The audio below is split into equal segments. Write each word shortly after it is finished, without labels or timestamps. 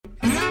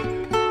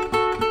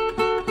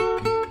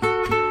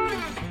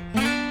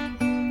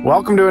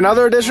Welcome to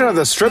another edition of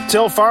the Strip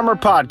Till Farmer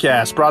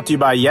Podcast, brought to you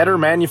by Yetter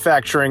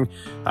Manufacturing.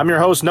 I'm your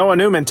host, Noah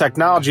Newman,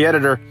 Technology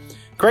Editor.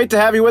 Great to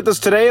have you with us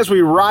today as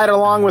we ride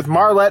along with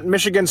Marlette,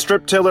 Michigan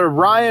strip tiller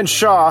Ryan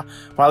Shaw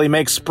while he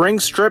makes spring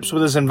strips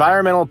with his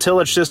environmental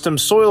tillage system,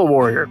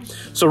 SoilWarrior.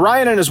 So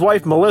Ryan and his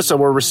wife, Melissa,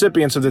 were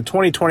recipients of the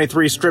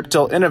 2023 Strip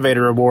Till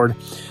Innovator Award.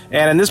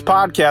 And in this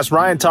podcast,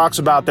 Ryan talks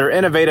about their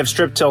innovative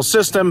strip till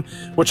system,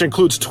 which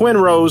includes twin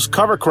rows,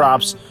 cover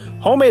crops,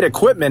 homemade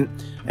equipment,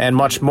 and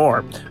much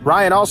more.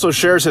 Ryan also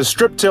shares his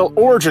strip till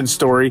origin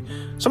story,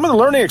 some of the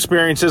learning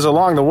experiences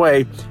along the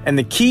way, and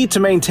the key to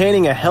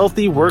maintaining a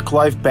healthy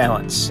work-life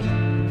balance.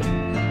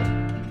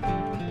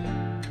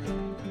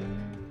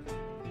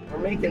 We're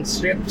making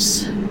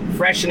strips,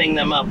 freshening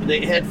them up.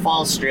 They had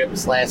fall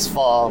strips last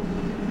fall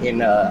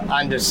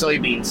onto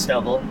soybean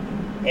stubble,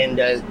 and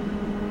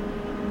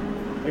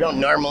we don't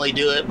normally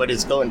do it, but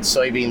it's going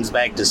soybeans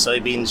back to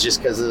soybeans just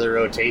because of the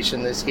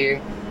rotation this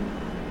year.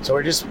 So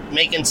we're just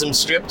making some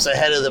strips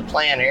ahead of the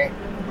planter,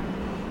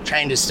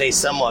 trying to stay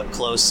somewhat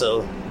close,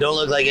 so don't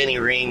look like any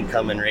rain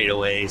coming right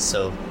away,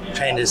 so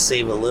trying to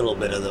save a little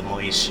bit of the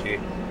moisture.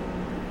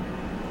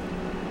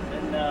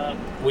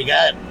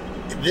 And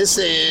this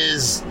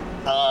is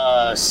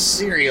a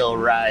cereal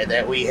rye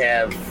that we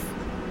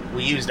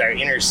used our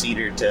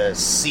interseeder to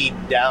seed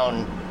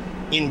down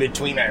in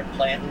between our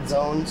planting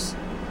zones,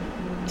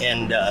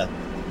 and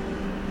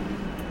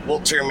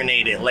we'll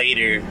terminate it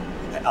later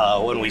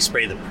when we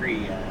spray the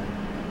pre.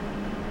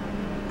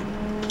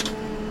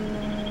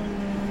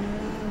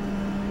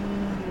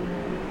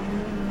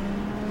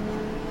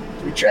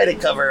 We try to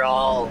cover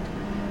all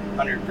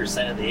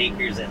 100% of the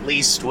acres, at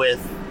least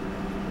with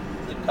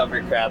the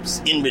cover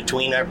crops in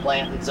between our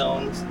planting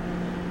zones.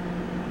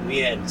 We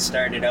had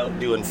started out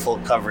doing full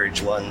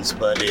coverage ones,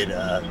 but we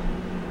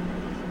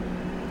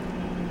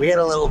had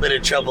a little bit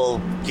of trouble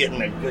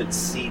getting a good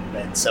seed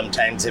bed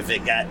sometimes if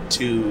it got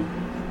too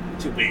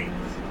big.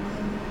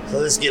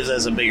 So this gives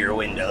us a bigger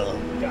window.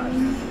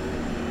 Gotcha.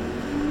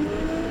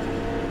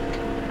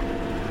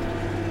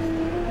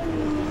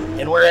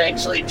 And we're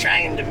actually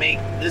trying to make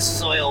this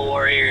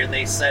SoilWarrior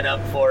they set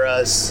up for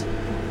us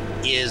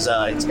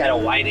it's got a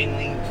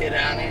widening kit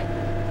on it.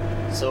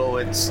 So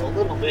it's a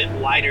little bit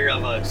wider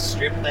of a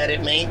strip that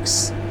it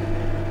makes.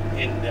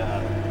 And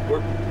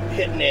we're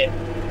hitting it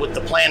with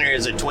the planter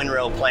as a twin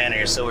row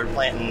planter. So we're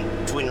planting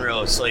twin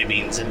row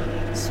soybeans into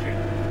that strip.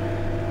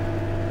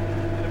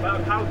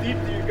 About how deep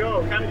do you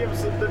go? Kind of give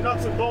us the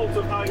nuts and bolts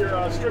of how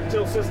your strip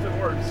till system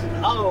works.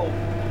 Oh,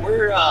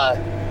 we're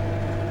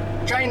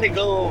trying to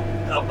go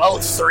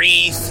about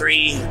 3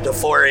 to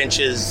 4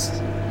 inches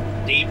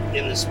deep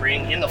in the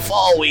spring. In the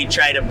fall, we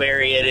try to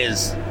bury it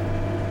as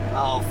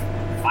 5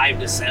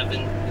 to 7,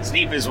 as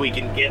deep as we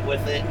can get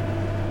with it,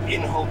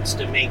 in hopes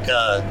to make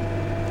a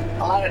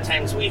lot of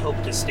times we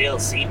hope to stale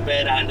seed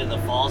bed onto the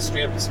fall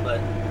strips,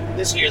 but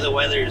this year the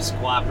weather's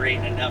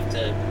cooperating enough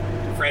to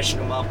freshen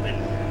them up,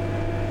 and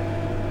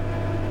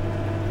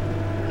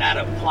not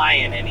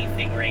applying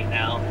anything right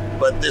now,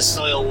 but this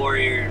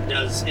SoilWarrior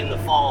does in the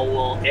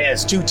fall. It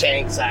has 2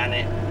 tanks on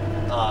it.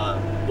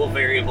 We'll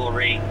variable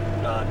rate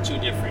 2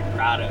 different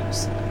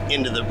products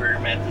into the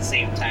berm at the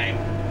same time.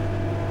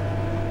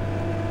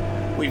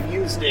 We've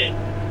used it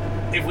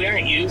if we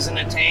aren't using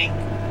a tank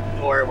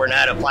or we're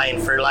not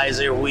applying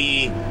fertilizer.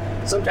 We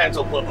sometimes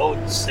will put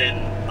oats and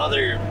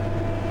other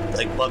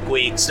like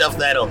buckwheat stuff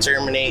that'll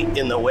terminate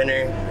in the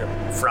winter.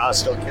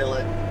 Frost will kill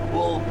it.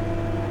 We'll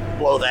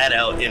blow that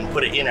out and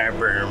put it in our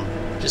berm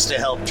just to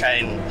help try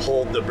and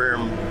hold the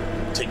berm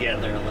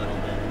together a little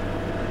bit.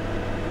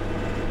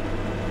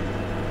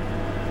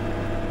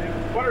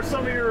 What are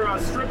some of your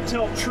strip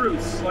till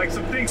truths? Like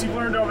some things you've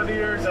learned over the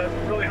years that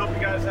really help you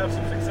guys have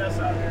some success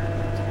out here?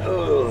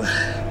 Oh,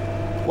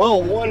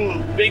 well,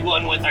 one big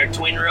one with our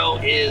twin row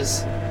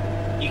is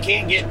you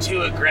can't get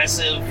too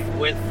aggressive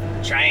with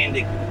trying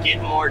to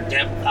get more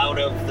depth out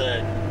of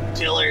the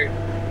tiller,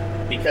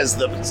 because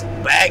the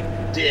back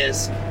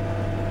disc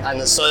on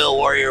the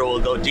SoilWarrior will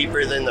go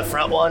deeper than the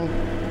front one,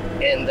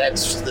 and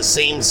that's the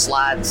same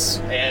slots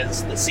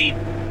as the seed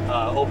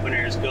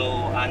openers go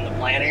on the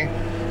planter.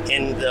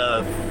 And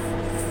the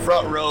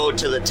front row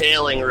to the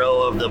tailing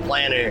row of the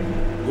planter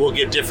will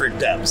give different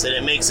depths, and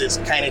it makes it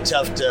kind of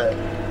tough to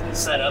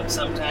set up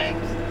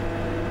sometimes.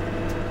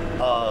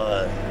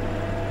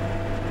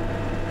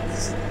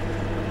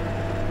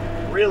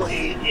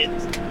 Really,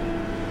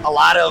 a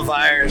lot of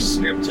our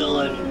strip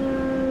tilling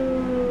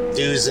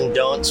do's and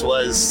don'ts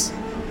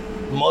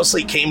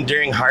mostly came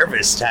during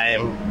harvest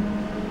time,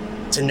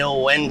 to know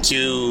when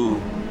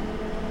to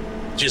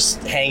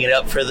just hang it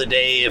up for the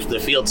day if the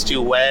field's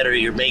too wet or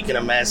you're making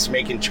a mess,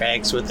 making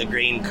tracks with the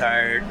grain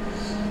cart.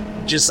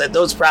 Just let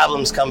those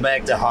problems come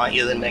back to haunt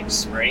you the next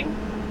spring.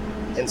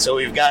 And so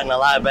we've gotten a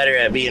lot better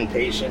at being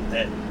patient,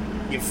 that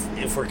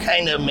if we're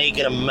kind of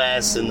making a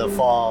mess in the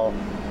fall,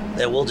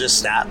 that we'll just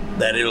stop,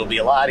 that it'll be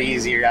a lot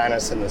easier on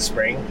us in the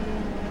spring.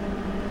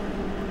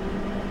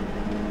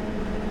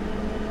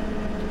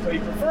 So you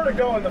prefer to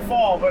go in the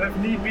fall, but if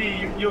need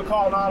be, you'll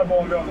call an audible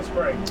and go in the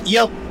spring.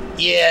 Yep.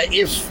 Yeah,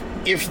 if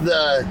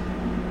the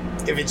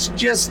if it's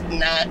just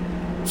not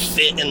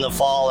fit in the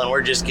fall and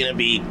we're just going to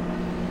be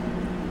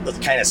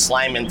kind of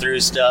sliming through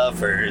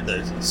stuff or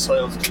the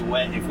soil's too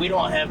wet, if we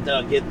don't have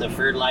to get the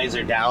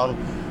fertilizer down,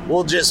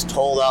 we'll just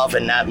hold off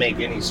and not make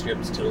any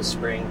strips till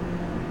spring.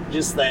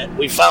 Just that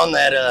we found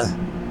that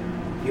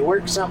you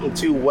work something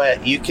too wet,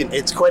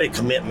 it's quite a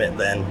commitment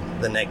then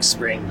the next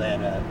spring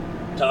that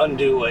to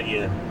undo what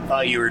you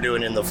thought you were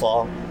doing in the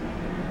fall.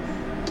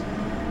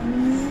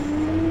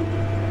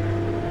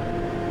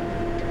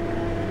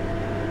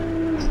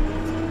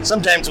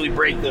 Sometimes we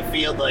break the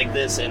field like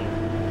this, and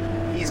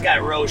he's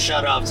got row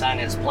shutoffs on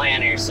his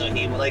planter, so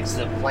he likes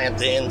to plant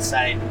the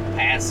inside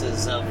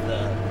passes of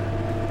the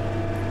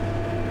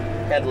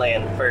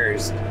headland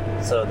first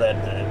so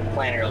that the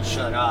planter will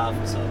shut off.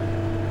 So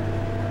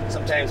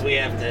sometimes we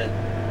have to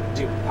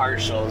do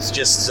partials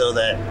just so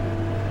that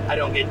I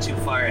don't get too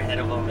far ahead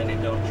of them and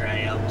it don't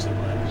dry out too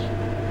much.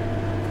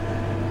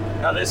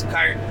 Now this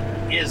cart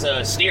is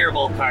a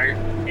steerable cart,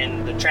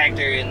 and the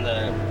tractor and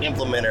the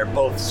implement are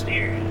both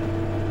steered.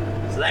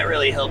 So that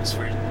really helps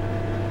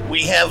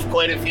we have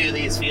quite a few of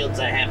these fields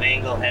that have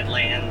angle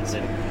headlands,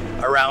 and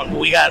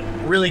we got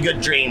really good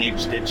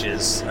drainage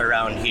ditches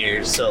around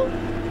here,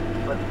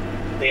 but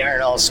they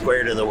aren't all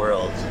square to the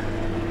world.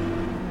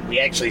 We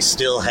actually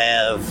still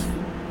have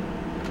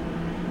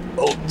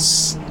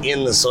oats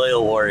in the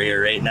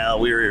SoilWarrior right now.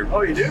 We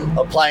were you do?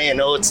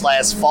 applying oats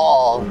last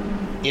fall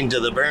into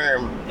the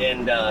berm,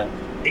 and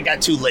it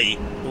got too late.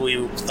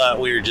 We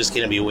thought we were just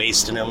going to be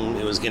wasting them.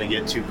 It was going to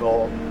get too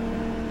cold.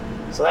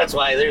 So that's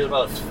why there's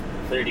about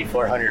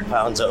 3,400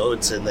 pounds of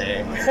oats in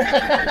there.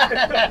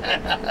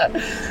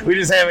 We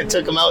just haven't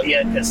took them out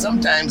yet, because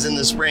sometimes in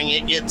the spring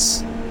it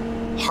gets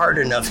hard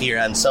enough here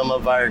on some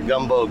of our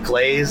gumbo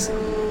clays.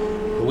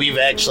 We've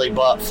actually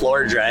bought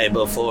floor dry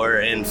before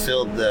and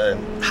filled the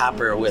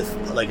hopper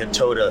with like a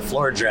tote of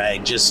floor dry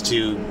just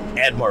to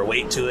add more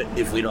weight to it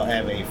if we don't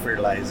have any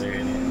fertilizer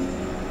in it.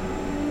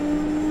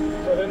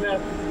 So then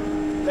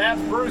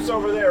that's Bruce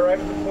over there, right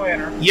with the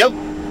planter. Yep.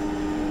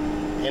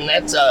 And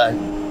that's a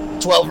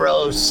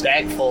 12-row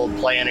stack fold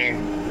planter,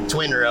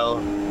 twin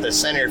row, the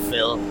center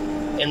fill.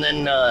 And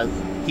then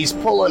he's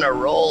pulling a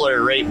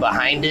roller right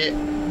behind it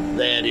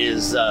that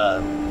is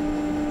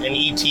an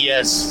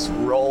ETS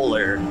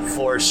roller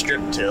for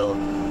strip till.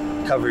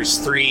 Covers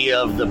 3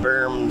 of the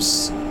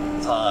berms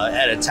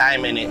at a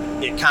time, and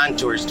it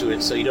contours to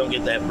it so you don't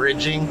get that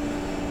bridging.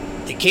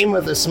 It came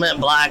with a cement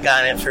block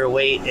on it for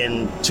weight,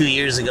 and 2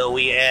 years ago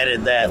we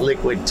added that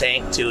liquid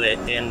tank to it,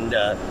 and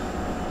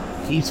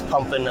he's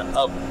pumping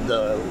up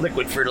the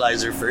liquid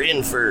fertilizer for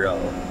in-furrow.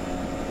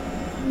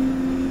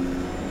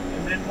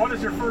 And then what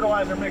does your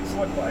fertilizer mix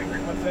look like?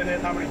 What's in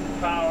it? How many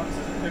pounds?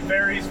 It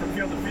varies from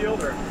field to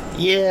field, or?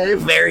 Yeah, it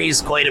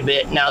varies quite a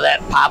bit. Now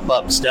that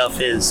pop-up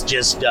stuff is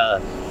just,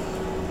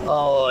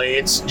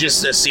 it's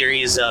just a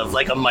series of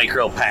like a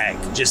micro pack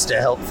just to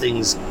help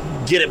things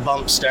get it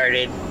bump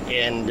started,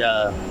 and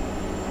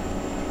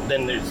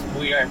then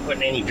we aren't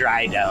putting any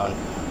dry down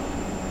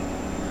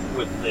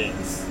with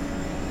this.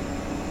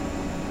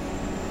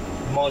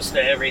 Most of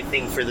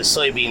everything for the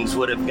soybeans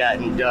would have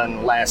gotten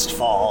done last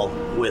fall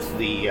with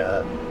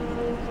the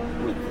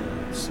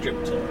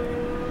strip tiller.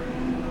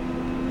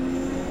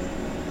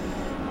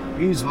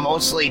 We use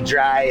mostly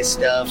dry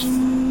stuff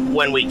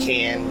when we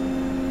can.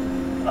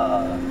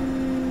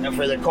 And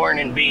for the corn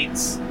and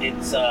beets,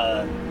 it's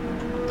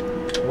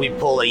we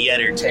pull a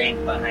yetter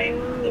tank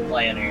behind the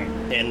planter,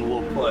 and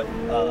we'll put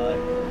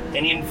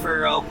an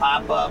in-furrow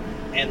pop-up,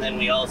 and then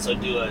we also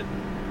do a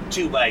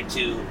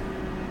 2x2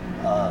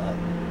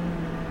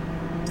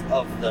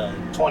 of the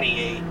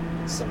 28,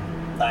 some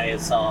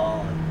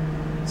thiazole,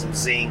 and some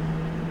zinc,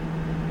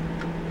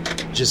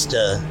 just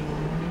to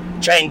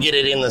try and get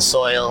it in the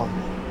soil.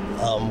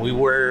 We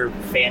were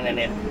fanning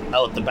it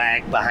out the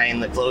back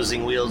behind the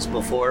closing wheels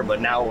before, but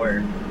now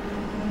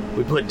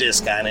we put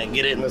disc on it,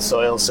 get it in the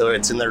soil so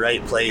it's in the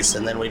right place,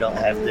 and then we don't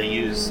have to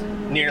use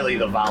nearly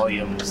the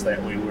volumes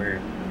that we were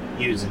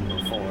using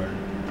before.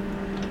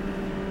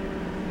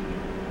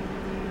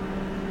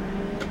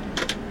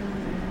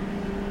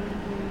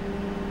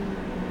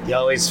 You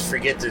always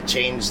forget to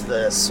change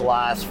the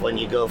swath when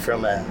you go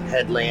from a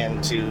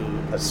headland to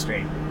a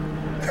straight.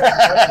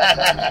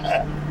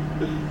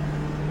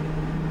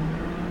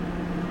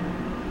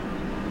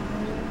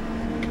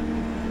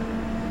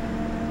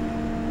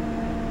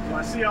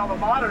 I see all the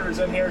monitors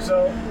in here,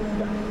 so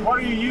what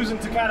are you using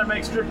to kind of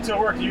make strip till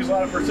work? Do you use a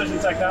lot of precision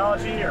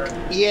technology, or?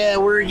 Yeah,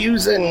 we're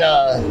using,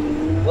 got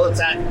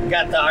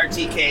the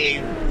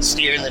RTK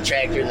steering the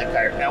tractor and the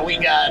cart. Now we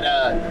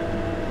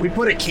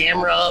put a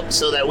camera up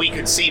so that we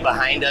could see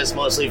behind us,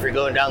 mostly if you're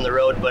going down the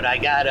road, but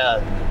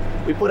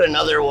we put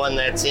another one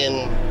that's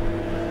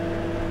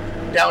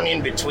down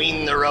in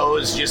between the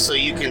rows, just so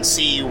you can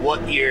see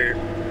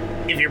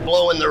if you're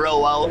blowing the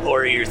row out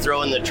or you're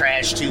throwing the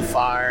trash too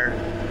far,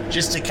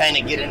 just to kind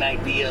of get an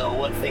idea of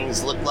what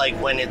things look like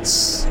when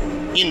it's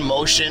in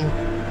motion.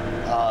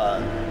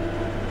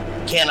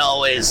 Can't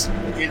always,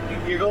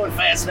 if you're going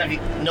fast enough,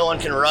 no one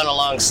can run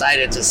alongside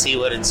it to see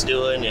what it's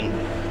doing, and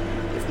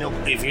if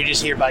if you're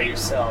just here by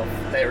yourself,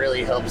 that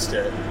really helps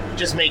to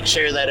just make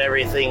sure that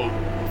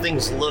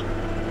things look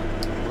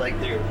like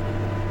they're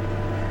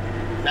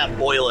not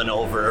boiling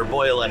over or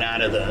boiling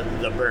out of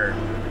the burn.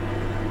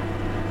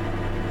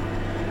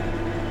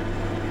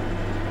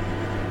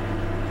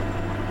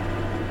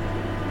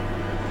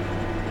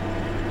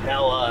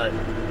 Now,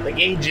 the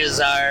gauges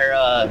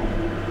are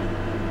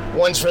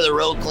one's for the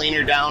road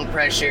cleaner down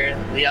pressure,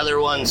 the other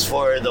one's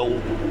for the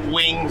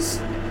wings,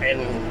 and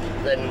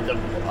then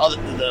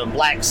the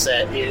black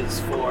set is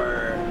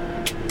for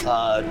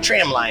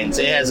tram lines.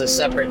 It has a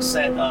separate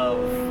set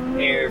of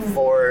air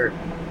for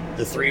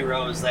the 3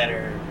 rows that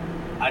are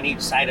on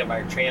each side of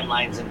our tram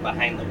lines and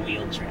behind the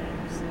wheel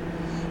tracks.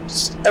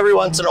 Just every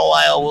once in a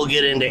while, we'll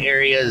get into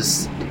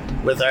areas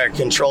with our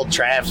controlled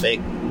traffic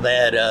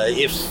that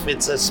if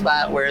it's a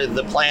spot where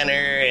the planter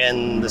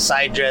and the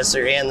side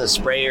dresser and the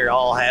sprayer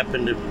all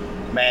happen to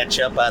match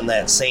up on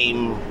that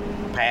same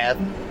path,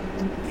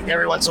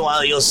 every once in a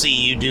while you'll see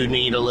you do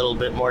need a little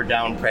bit more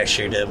down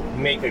pressure to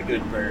make a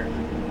good burn.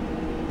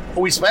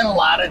 We spent a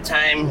lot of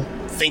time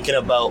thinking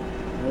about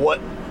what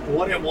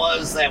it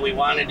was that we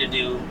wanted to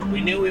do.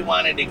 We knew we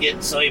wanted to get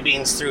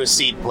soybeans through a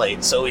seed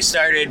plate, so we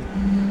started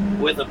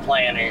with a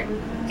planter,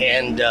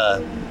 and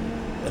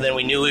then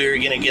we knew we were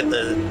going to get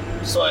the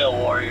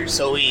SoilWarrior,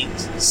 so we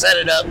set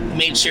it up,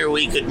 made sure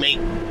we could make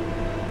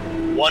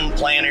one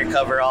planter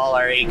cover all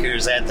our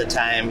acres at the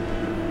time,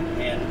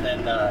 and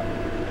then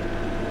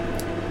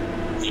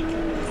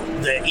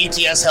the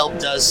ETS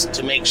helped us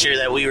to make sure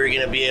that we were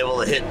going to be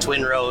able to hit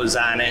twin rows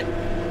on it.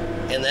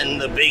 And then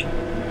the big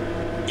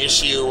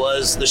issue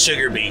was the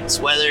sugar beets,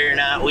 whether or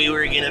not we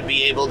were going to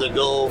be able to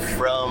go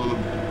from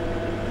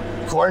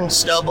corn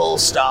stubble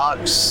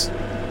stalks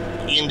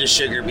into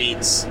sugar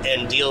beets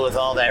and deal with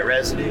all that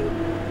residue.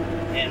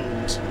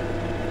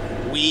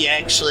 And we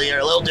actually are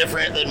a little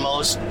different than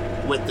most.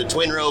 With the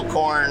twin row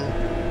corn,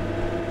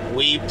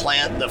 we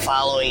plant the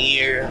following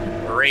year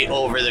right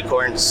over the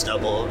corn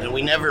stubble, and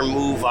we never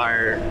move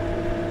our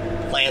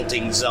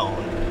planting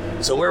zone.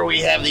 So where we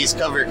have these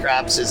cover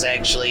crops is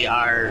actually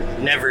our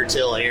never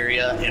till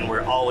area, and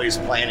we're always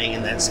planting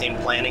in that same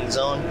planting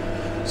zone.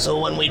 So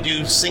when we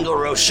do single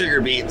row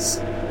sugar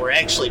beets, we're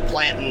actually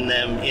planting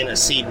them in a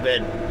seed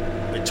bed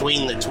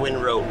between the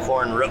twin row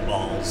corn root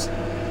balls.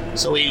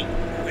 So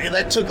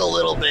that took a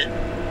little bit,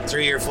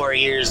 3 or 4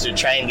 years, to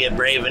try and get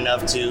brave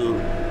enough to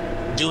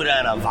do it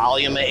on a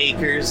volume of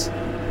acres.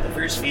 The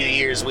first few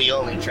years we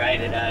only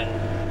tried it on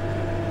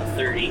a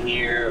 30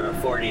 here or a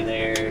 40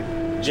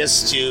 there,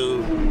 just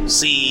to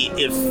see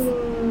if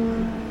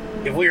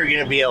we were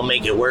going to be able to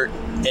make it work.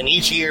 And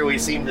each year we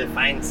seemed to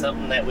find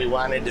something that we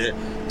wanted to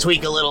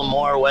tweak a little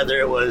more, whether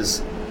it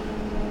was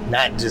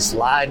not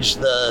dislodge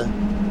the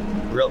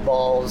root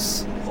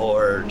balls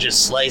or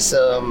just slice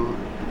them,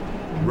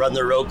 run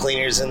the row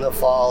cleaners in the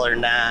fall or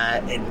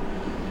not. And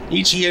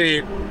each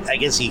year, I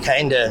guess you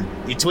tweak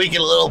it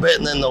a little bit,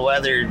 and then the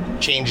weather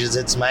changes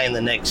its mind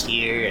the next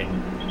year,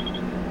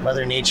 and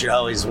Mother Nature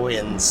always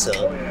wins. So,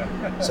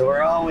 so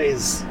we're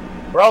always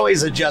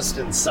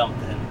adjusting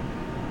something.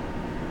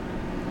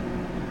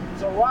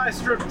 So why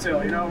strip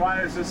till?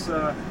 Why is this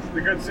the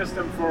good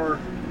system for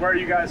where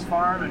you guys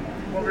farm, and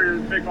what were your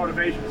big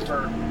motivations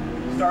for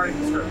starting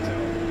the strip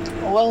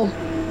till? Well,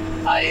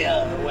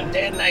 when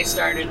Dad and I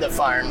started the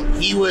farm,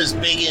 he was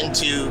big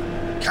into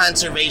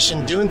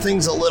conservation, doing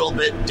things a little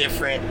bit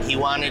different. He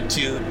wanted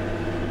to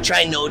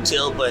try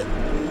no-till, but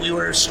we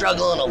were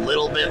struggling a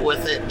little bit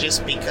with it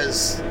just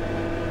because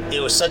it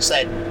was such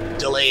that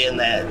delay in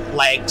that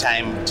lag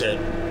time to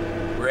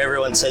where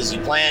everyone says you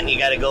plant, you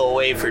got to go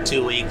away for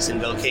 2 weeks and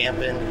go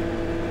camping.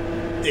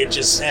 It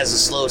just has a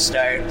slow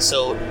start.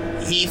 So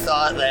he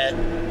thought that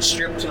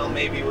strip till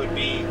maybe would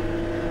be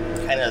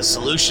kind of a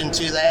solution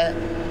to that.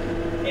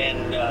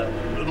 And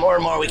the more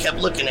and more we kept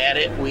looking at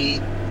it,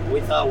 we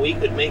thought we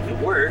could make it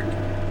work.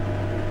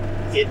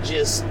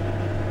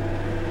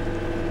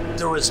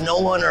 There was no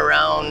one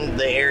around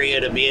the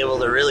area to be able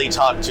to really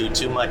talk to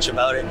too much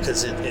about it,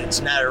 because it's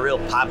not a real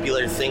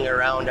popular thing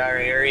around our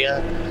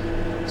area.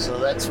 So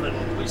that's when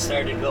we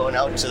started going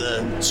out to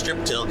the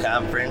Strip Till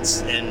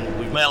Conference, and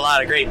we've met a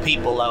lot of great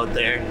people out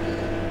there.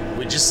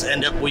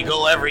 We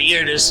go every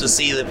year just to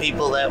see the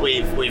people that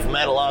we've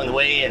met along the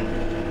way,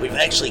 and we've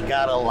actually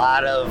got a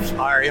lot of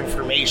our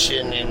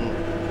information and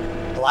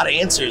a lot of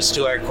answers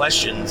to our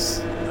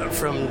questions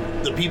from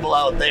the people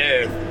out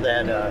there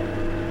that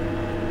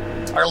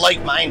are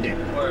like-minded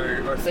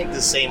or think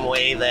the same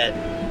way. That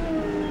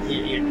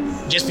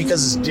just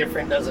because it's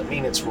different doesn't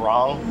mean it's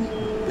wrong,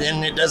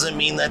 and it doesn't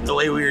mean that the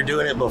way we were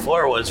doing it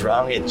before was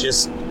wrong. It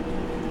just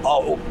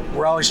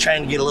we're always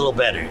trying to get a little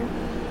better.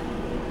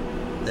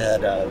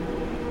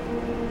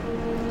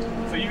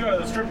 So you go to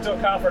the Strip Till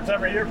Conference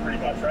every year pretty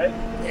much, right?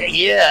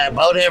 Yeah,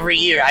 about every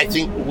year. I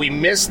think we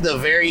missed the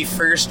very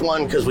first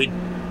one because we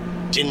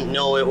didn't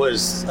know it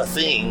was a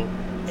thing,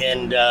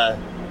 and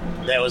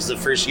that was the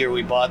first year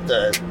we bought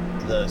the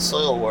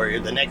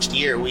SoilWarrior. The next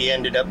year we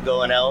ended up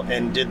going out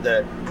and did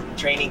the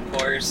training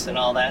course and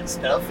all that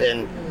stuff,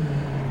 and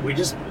we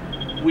just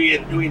we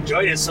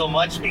enjoyed it so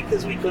much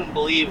because we couldn't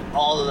believe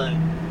all the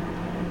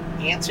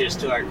answers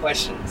to our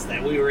questions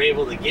that we were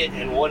able to get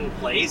in one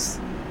place,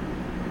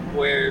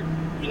 where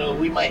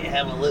we might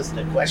have a list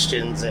of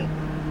questions and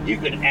you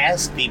could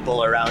ask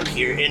people around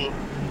here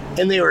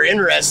and they were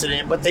interested in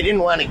it, but they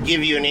didn't want to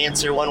give you an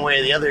answer one way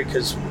or the other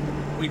because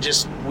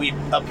we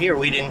up here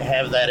we didn't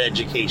have that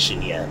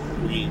education yet.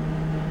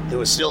 It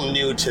was still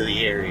new to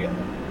the area.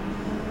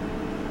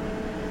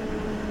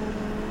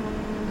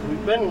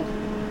 We've been.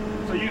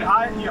 So you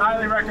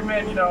highly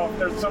recommend, if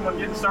there's someone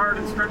getting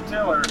started in strip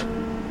till, or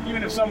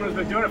even if someone has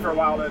been doing it for a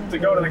while, to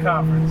go to the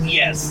conference?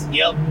 Yes,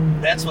 yep.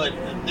 That's what.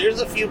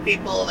 There's a few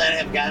people that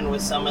have gotten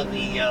with some of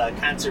the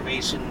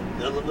conservation,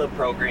 the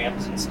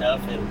programs and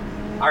stuff,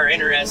 and are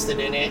interested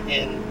in it.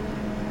 And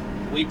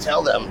we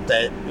tell them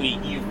that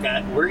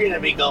we're going to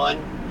be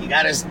going. You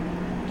got to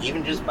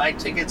even just buy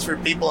tickets for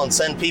people and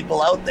send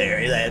people out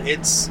there. That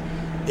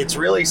it's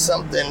really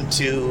something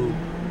to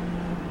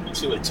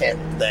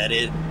attend. That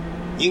you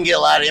can get a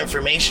lot of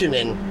information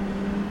and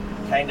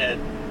kind of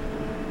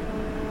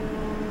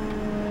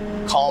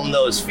calm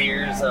those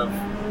fears of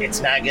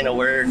it's not going to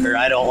work or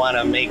I don't want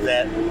to make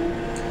that.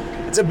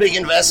 It's a big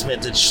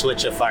investment to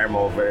switch a farm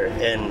over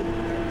and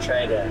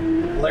try to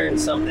learn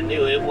something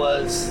new. It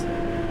was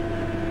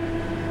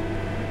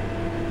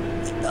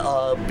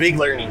a big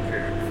learning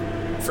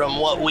curve from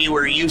what we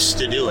were used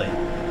to doing,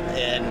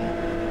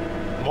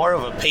 and more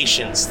of a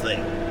patience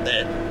thing.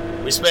 That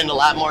we spend a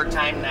lot more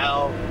time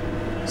now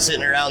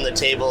sitting around the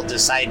table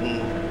deciding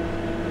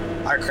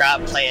our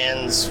crop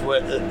plans,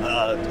 with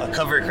a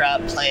cover crop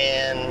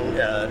plan,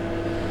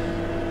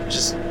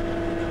 just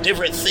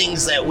different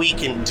things that we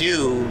can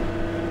do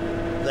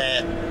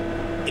that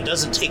it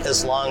doesn't take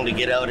us long to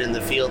get out in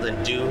the field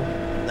and do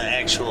the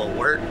actual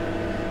work.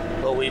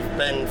 But we've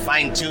been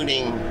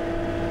fine-tuning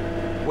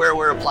where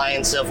we're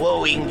applying stuff,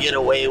 what we can get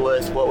away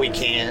with, what we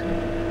can't.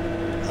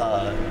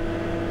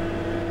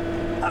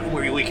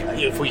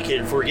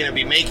 If we're going to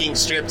be making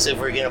strips, if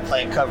we're going to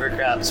plant cover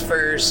crops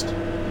first,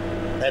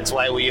 that's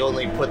why we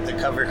only put the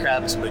cover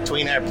crops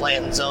between our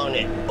planting zone.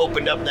 It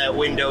opened up that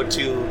window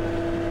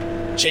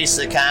to chase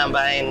the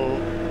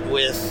combine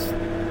with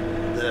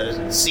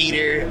the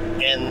seeder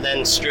and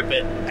then strip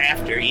it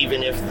after,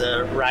 even if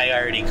the rye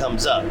already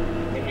comes up,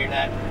 and you're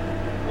not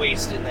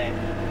wasting that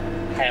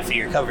half of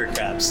your cover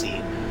crop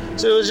seed.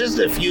 So it was just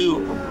a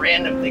few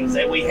random things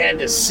that we had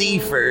to see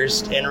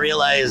first and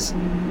realize,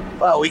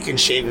 well, we can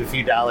shave a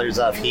few dollars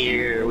off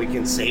here, we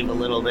can save a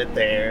little bit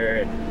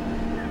there.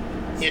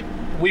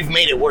 We've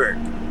made it work,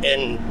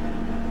 and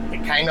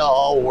it kind of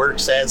all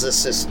works as a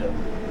system.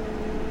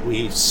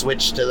 We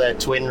switched to that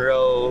twin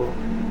row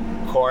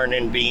corn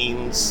and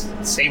beans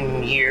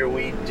same year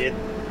we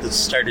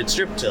started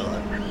strip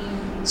tilling.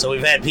 So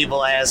we've had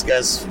people ask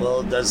us,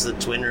 well, does the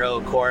twin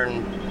row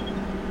corn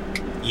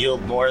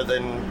yield more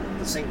than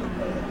the single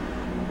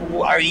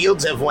row? Our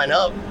yields have went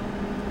up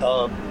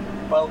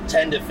about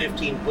 10 to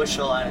 15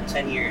 bushel on a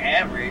 10-year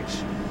average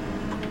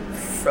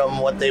from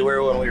what they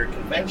were when we were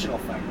conventional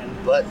farming,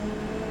 but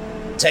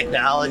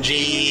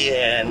technology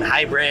and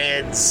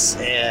hybrids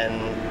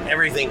and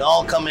everything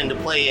all come into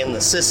play in the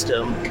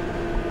system.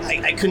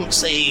 I couldn't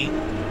say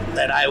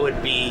that I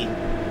would be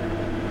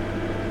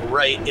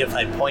right if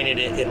I pointed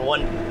it in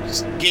one,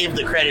 just gave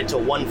the credit to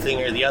one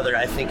thing or the other.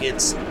 I think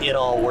it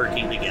all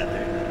working together.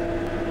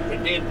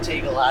 It did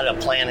take a lot of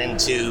planning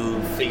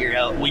to figure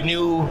out. We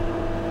knew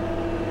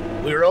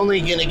we were only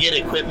going to get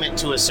equipment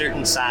to a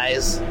certain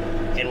size,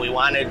 and we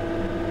wanted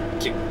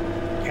to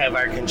have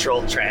our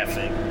controlled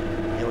traffic,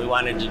 and we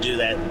wanted to do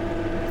that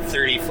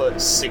 30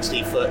 foot,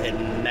 60 foot,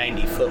 and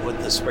 90 foot with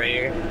the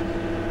sprayer.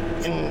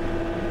 And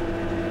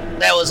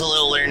that was a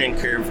little learning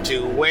curve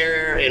too.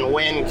 Where and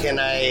when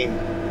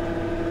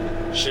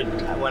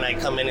when I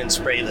come in and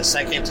spray the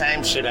second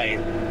time, should I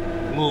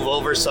move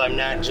over so I'm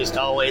not just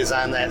always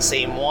on that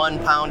same one,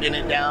 pounding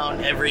it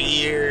down every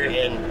year?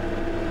 And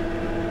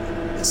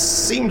it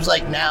seems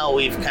like now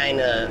we've kind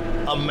of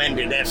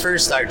amended. At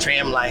first our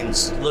tram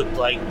lines looked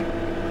like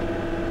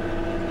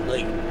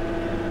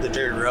the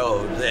dirt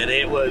road, that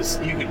it was,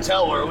 you could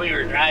tell where we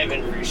were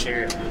driving for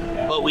sure.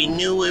 But we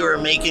knew we were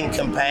making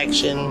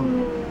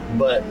compaction,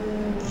 but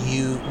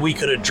we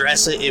could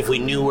address it if we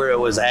knew where it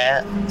was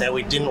at, that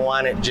we didn't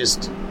want it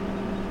just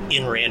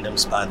in random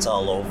spots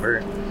all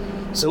over.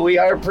 So we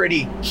are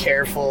pretty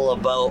careful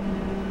about,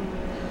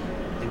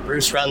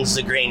 Bruce runs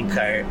the grain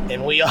cart,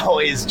 and we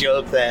always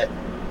joke that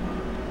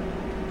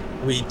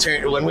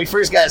when we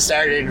first got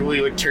started,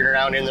 we would turn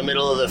around in the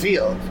middle of the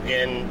field,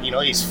 and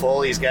he's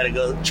full, he's got to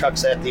go,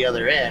 truck's at the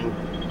other end.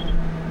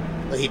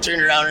 But he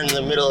turned around in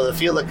the middle of the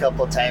field a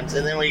couple times,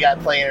 and then we got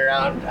playing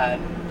around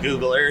on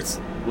Google Earth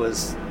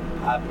was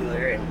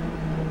popular,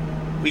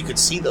 and we could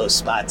see those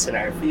spots in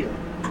our field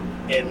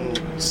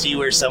and see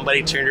where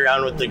somebody turned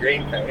around with the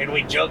grain cart. And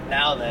we joke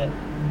now that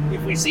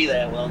if we see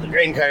that, well, the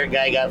grain cart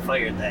guy got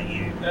fired that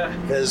year,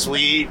 because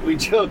we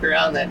joke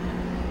around that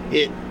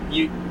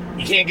you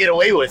can't get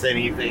away with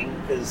anything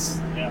because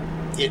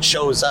it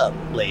shows up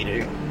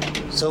later.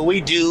 So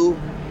we do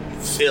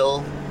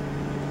fill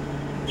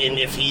And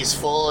if he's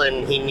full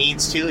and he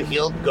needs to,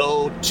 he'll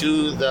go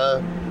to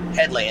the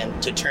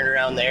headland to turn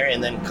around there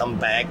and then come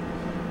back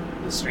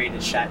the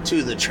straightest shot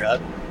to the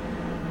truck.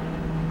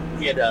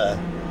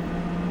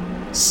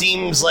 It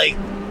seems like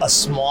a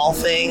small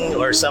thing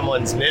or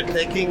someone's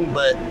nitpicking,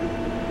 but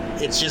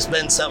it's just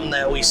been something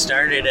that we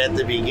started at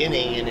the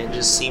beginning, and it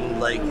just seemed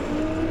like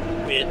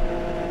it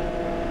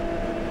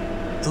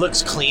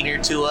looks cleaner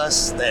to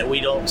us that we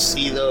don't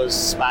see those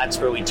spots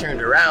where we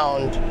turned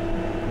around,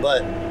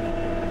 but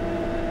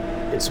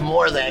it's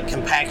more that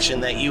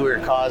compaction that you were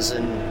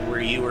causing where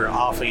you were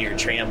off of your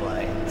tram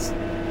lines.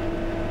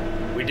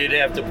 We did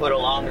have to put a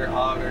longer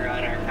auger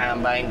on our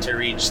combine to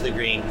reach the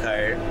grain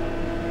cart,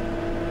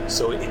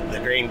 so the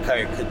grain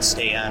cart could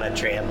stay on a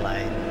tram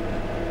line.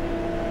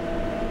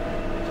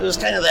 So it was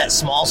kind of that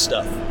small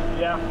stuff.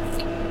 Yeah.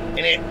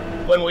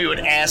 And when we would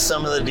ask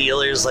some of the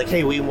dealers, like,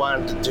 hey, we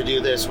want to do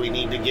this, we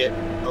need to get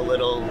a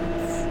little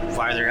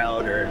farther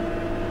out, or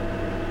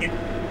it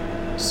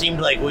seemed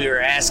like we were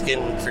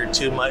asking for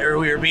too much, or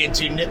we were being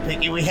too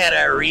nitpicky. We had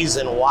our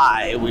reason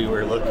why we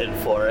were looking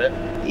for it.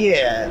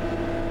 Yeah.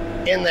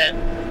 And that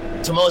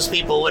to most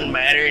people wouldn't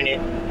matter, and it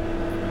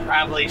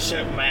probably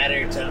shouldn't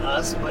matter to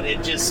us, but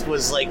it just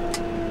was like,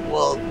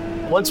 well,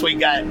 once we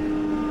got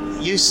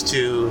used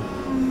to,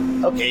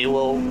 okay,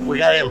 well, we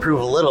got to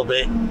improve a little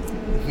bit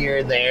here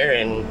and there,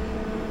 and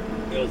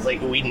it was like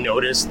we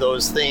noticed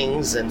those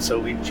things, and so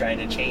we try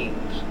to change.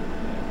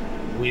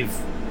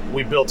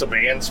 We built a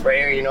band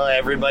sprayer.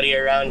 Everybody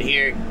around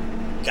here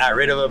got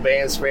rid of a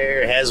band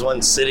sprayer, has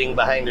one sitting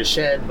behind a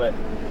shed, but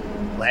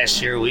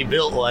last year we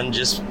built one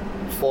just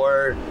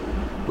for,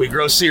 we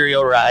grow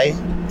cereal rye,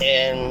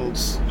 and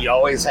you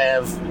always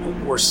have,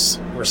 we're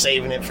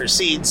saving it for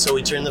seeds, so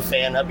we turn the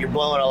fan up, you're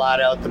blowing a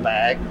lot out the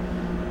back,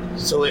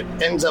 so it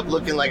ends up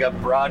looking like a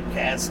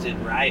broadcasted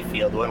rye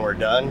field when we're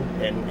done,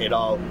 and it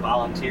all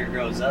volunteer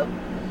grows up.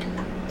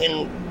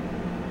 And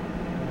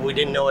we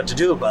didn't know what to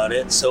do about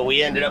it, so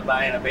we ended up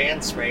buying a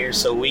band sprayer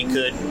so we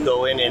could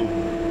go in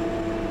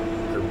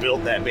or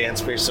build that band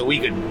sprayer so we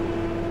could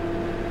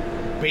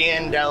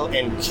band out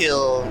and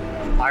kill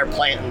our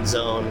planting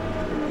zone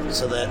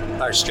so that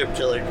our strip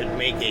tiller could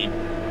make a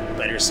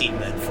better seed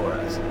bed for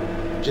us.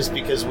 Just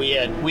because we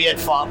had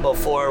fought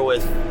before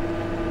with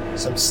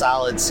some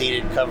solid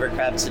seeded cover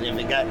crops, and if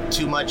it got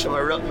too much of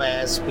a root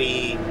mass,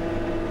 we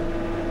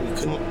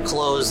couldn't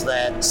close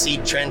that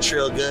seed trench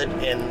real good,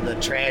 and the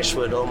trash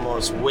would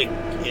almost wick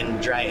and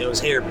dry. It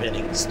was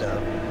hairpinning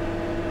stuff.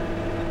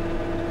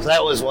 So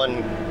that was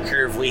one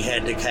curve we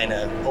had to kind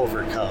of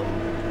overcome,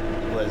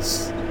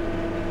 was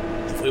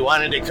if we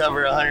wanted to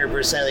cover 100%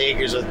 of the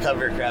acres with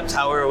cover crops,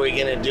 how are we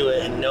going to do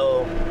it and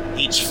know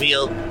each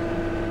field?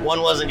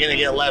 One wasn't going to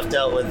get left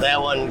out with,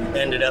 that one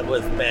ended up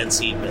with bad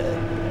seed bed.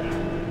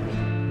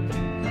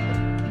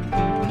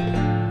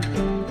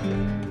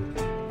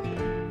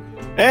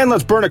 And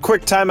let's burn a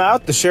quick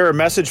timeout to share a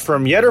message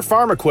from Yetter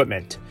Farm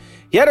Equipment.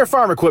 Yetter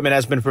Farm Equipment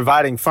has been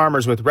providing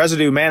farmers with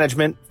residue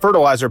management,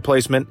 fertilizer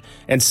placement,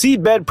 and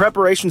seed bed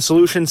preparation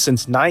solutions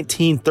since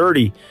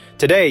 1930.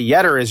 Today,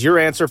 Yetter is your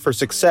answer for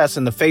success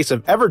in the face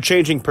of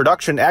ever-changing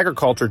production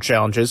agriculture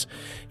challenges.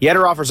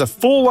 Yetter offers a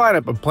full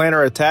lineup of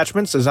planter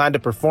attachments designed to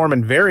perform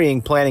in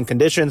varying planting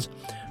conditions,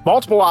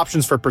 multiple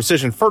options for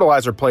precision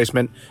fertilizer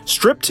placement,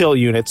 strip till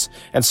units,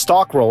 and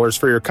stalk rollers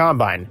for your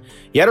combine.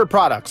 Yetter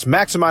products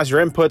maximize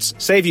your inputs,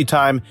 save you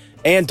time,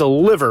 and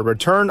deliver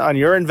return on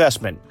your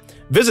investment.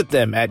 Visit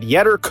them at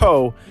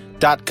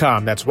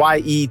yetterco.com. That's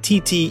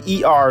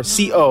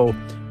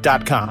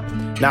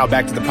YETTERCO.com. Now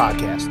back to the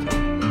podcast.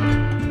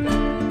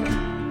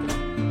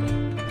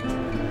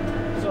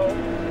 So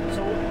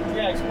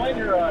explain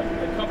your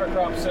cover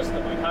crop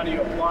system. Like, how do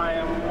you apply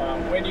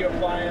them? When do you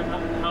apply them?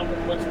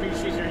 What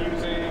species you're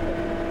using?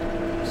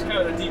 Just kind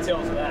of the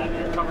details of that,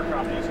 your cover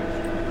crop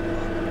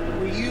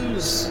usage. We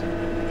use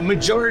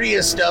majority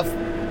of stuff.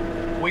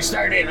 We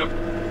started,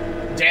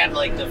 Dad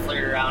liked to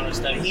flirt around and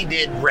stuff. He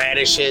did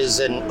radishes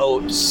and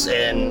oats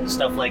and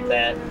stuff like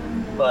that.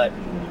 But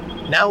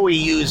now we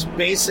use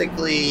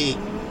basically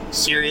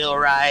cereal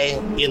rye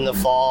in the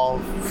fall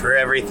for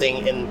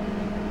everything, and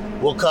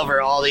we'll cover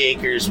all the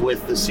acres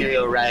with the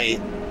cereal rye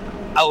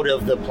out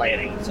of the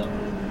planting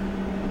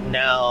zone.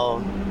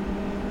 Now,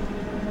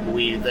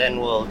 we then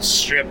will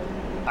strip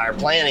our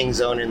planting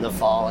zone in the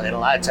fall, and a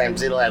lot of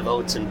times it'll have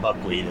oats and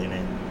buckwheat in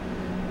it.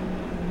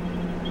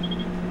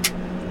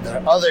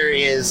 The other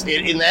is,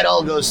 and that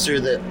all goes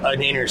through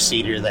an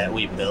interseeder that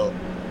we built.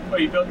 Oh,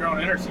 you built your own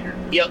interseeder?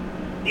 Yep.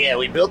 Yeah,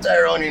 we built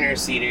our own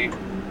interseeder,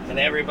 and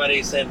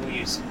everybody said,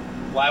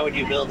 why would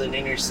you build an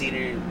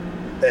interseeder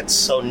that's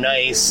so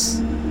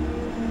nice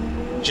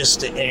just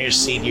to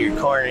interseed your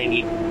corn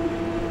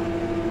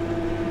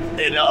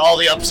and all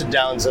the ups and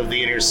downs of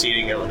the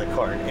interseeding of the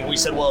corn? And we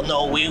said, well,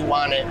 no, we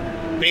want it.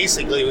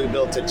 Basically, we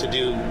built it to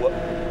do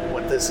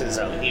what this is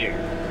out here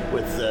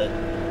with the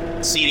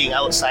seeding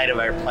outside of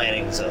our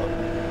planting zone.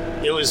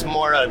 It was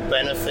more a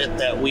benefit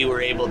that we were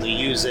able to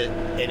use it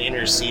and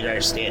interseed our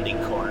standing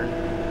corn.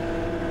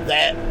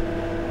 That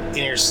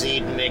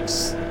interseed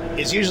mix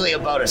is usually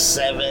about a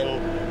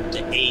 7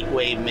 to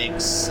 8-way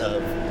mix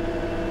of,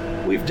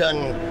 we've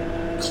done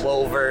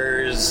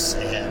clovers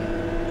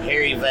and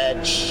hairy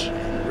vetch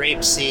and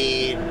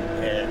rapeseed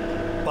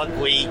and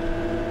buckwheat,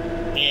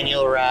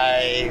 annual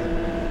rye,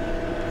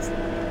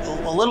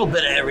 a little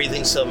bit of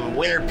everything, some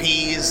winter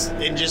peas,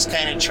 and just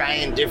kind of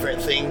trying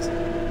different things.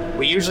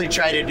 We usually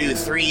try to do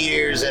 3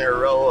 years in a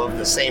row of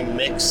the same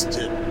mix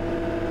to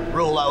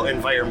rule out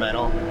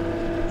environmental,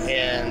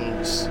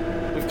 and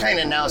we've kind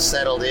of now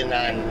settled in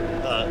on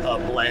a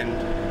blend,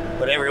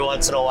 but every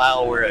once in a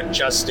while we're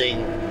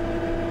adjusting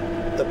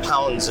the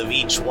pounds of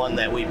each one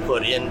that we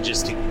put in,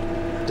 just to,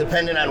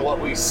 depending on what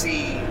we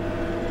see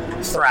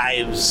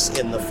thrives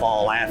in the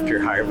fall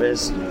after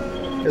harvest,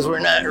 because we're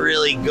not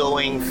really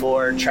going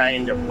for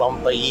trying to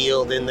bump a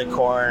yield in the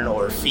corn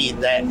or feed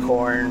that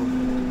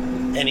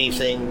corn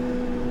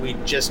anything. We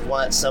just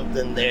want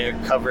something there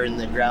covering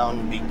the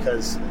ground,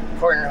 because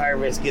corn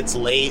harvest gets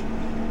late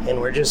and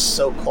we're just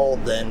so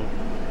cold then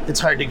it's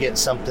hard to get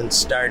something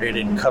started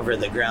and cover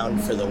the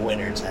ground for the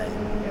winter time.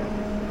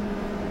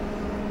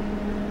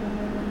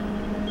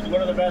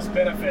 What are the best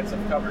benefits of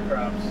cover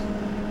crops?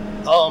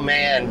 Oh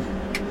man,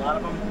 A lot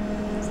of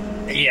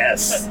them.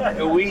 yes.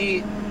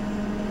 we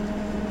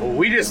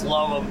just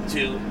love them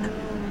too.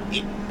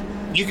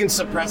 You can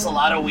suppress a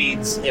lot of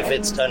weeds if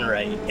it's done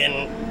right,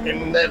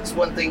 and that's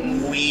one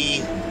thing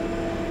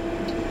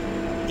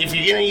if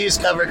you're gonna use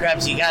cover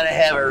crops, you gotta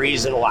have a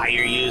reason why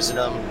you're using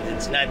them.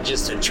 It's not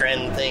just a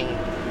trend thing.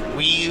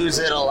 We use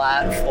it a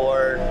lot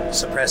for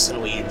suppressing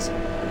weeds.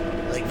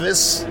 Like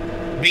this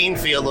bean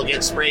field will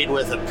get sprayed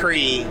with a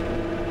pre,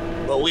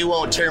 but we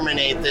won't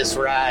terminate this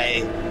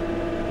rye.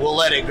 We'll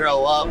let it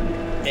grow up,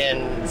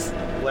 and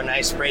when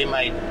I spray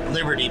my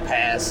Liberty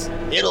Pass,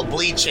 it'll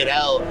bleach it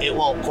out. It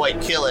won't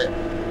quite kill it.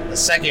 The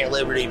second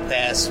Liberty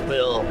Pass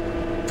will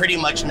pretty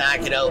much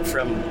knock it out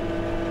from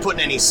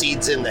putting any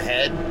seeds in the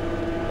head.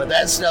 But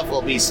that stuff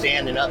will be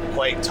standing up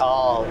quite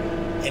tall,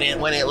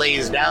 and when it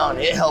lays down,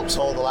 it helps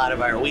hold a lot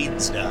of our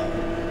weeds down.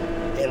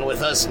 And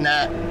with us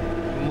not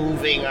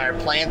moving our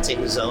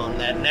planting zone,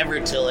 that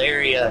never-till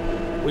area,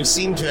 we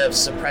seem to have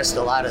suppressed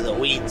a lot of the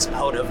weeds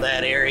out of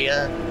that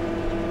area.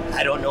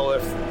 I don't know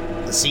if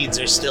the seeds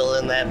are still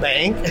in that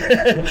bank.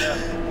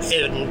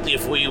 And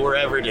if we were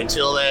ever to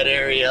till that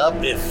area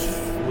up,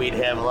 if we'd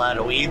have a lot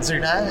of weeds or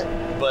not.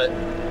 But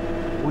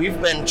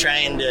we've been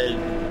trying to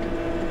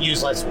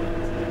use less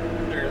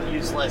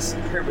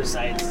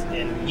herbicides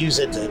and use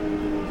it to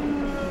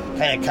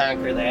kind of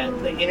conquer that.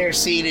 The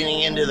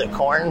interseeding into the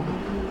corn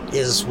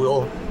is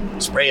we'll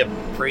spray a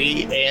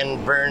pre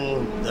and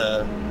burn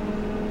the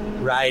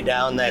rye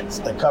down, that's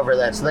the cover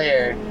that's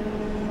there,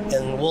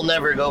 and we'll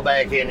never go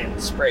back in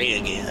and spray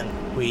again.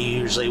 We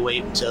usually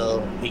wait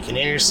until we can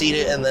interseed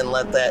it and then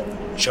let that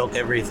choke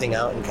everything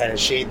out and kind of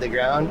shade the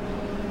ground.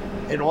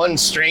 And one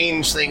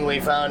strange thing we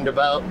found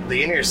about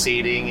the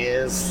interseeding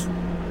is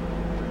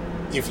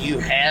if you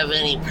have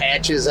any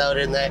patches out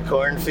in that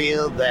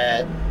cornfield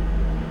that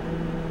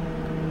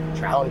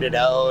drowned it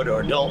out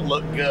or don't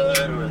look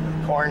good or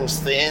the corn's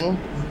thin,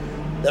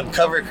 the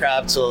cover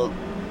crops will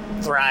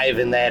thrive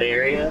in that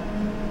area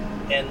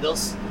and they'll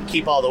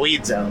keep all the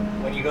weeds out.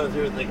 When you go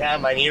through the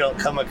combine, you don't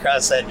come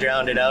across that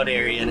drowned it out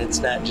area and it's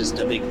not just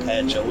a big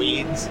patch of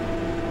weeds.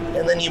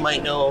 And then you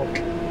might know,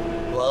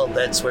 well,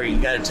 that's where you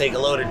got to take a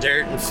load of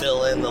dirt and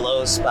fill in the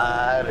low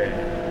spot,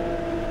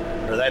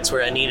 or that's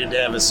where I needed to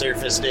have a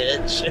surface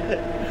ditch.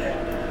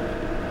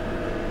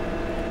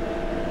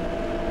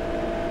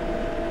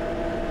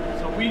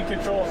 So weed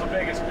control is the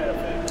biggest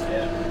benefit.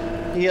 Yeah.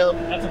 Yep.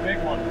 That's a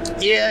big one.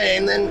 Yeah,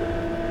 and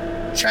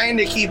then trying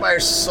to keep our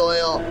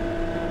soil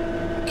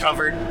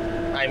covered.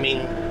 I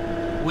mean,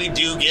 we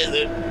do get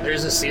that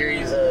there's a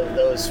series of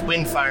those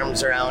wind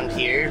farms around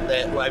here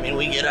that, I mean,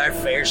 we get our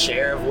fair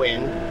share of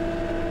wind,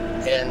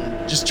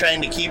 and just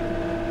trying to keep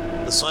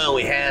the soil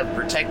we have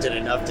protected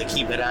enough to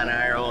keep it on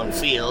our own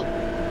field.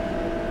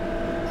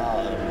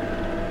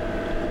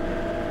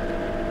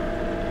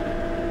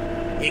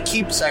 It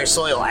keeps our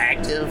soil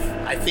active.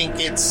 I think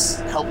it's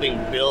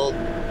helping build.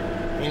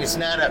 I mean, it's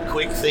not a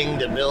quick thing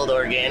to build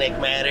organic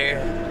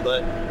matter,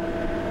 but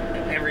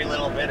every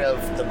little bit of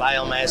the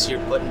biomass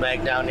you're putting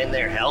back down in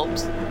there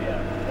helps.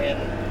 Yeah.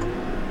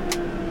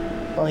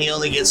 And, well, you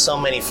only get so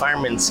many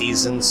farming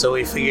seasons, so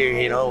we figure,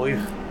 we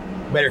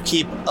better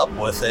keep up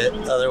with it.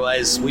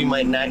 Otherwise, we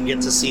might not get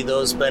to see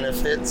those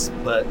benefits,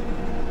 but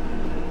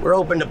we're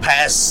hoping to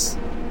pass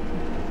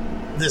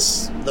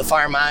the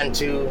farm on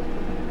to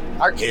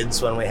our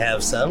kids when we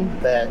have some,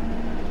 that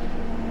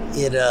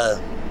it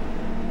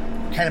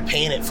kind of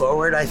paying it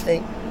forward, I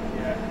think.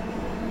 Yeah.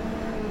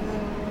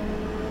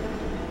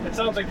 It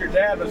sounds like your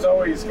dad was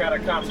always kind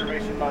of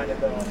conservation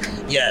minded, though.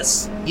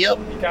 Yes. Yep.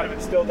 He kind of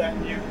instilled that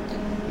in you.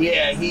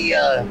 Yeah, he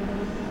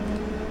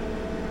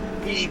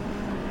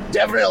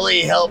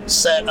definitely helped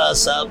set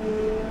us up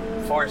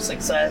for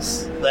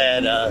success.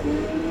 That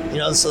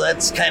so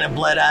that's kind of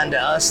bled onto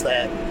us,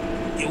 that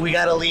we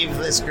got to leave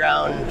this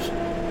ground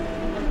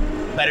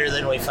better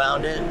than we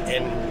found it,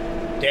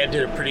 and Dad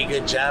did a pretty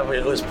good job.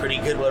 It was pretty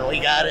good when we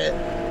got it,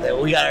 that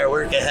we got our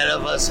work ahead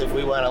of us if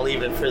we want to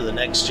leave it for the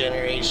next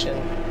generation.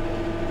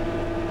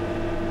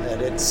 That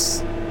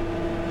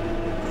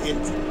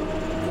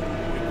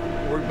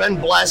we've been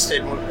blessed,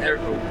 and we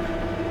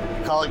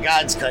call it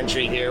God's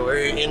country here.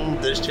 We're in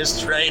the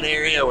just right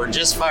area. We're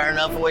just far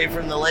enough away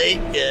from the lake,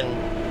 and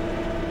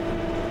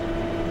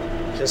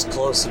just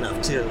close enough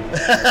too.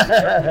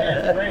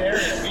 Yeah, great area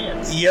to be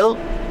in. Yep.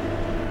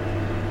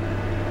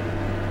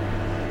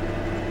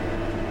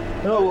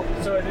 No.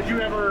 So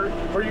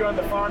were you on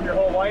the farm your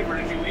whole life, or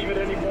did you leave at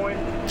any point,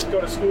 go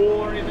to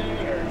school or anything?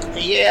 Or?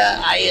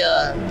 Yeah,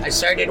 I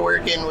started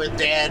working with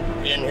Dad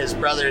and his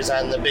brothers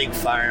on the big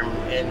farm,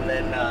 and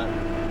then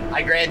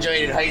I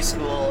graduated high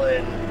school,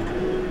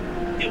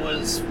 and it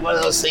was one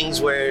of those things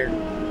where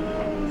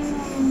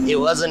it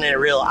wasn't a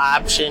real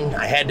option.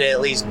 I had to at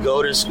least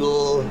go to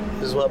school,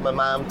 is what my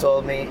mom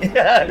told me,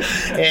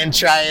 and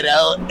try it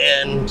out.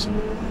 And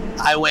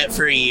I went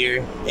for a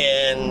year,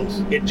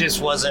 and it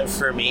just wasn't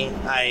for me.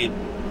 I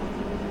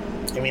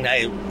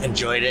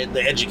enjoyed it.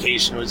 The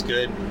education was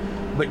good,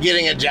 but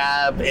getting a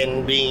job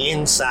and being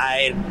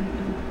inside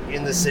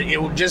in the city,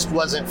 it just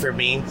wasn't for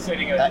me.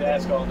 Sitting at a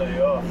desk all day.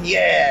 Oh.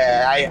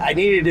 Yeah, I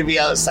needed to be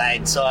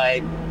outside, so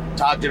I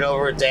talked it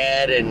over with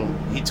Dad, and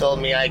he told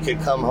me I could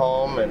come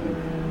home,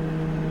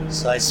 and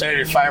so I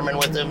started farming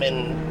with him,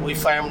 and we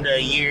farmed a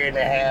year and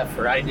a half,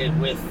 or I did,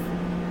 with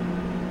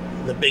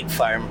the big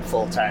farm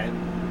full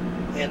time.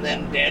 And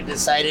then Dad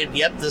decided,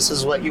 yep, this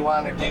is what you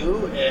want to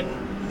do,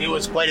 and it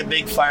was quite a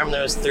big farm.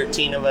 There was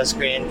 13 of us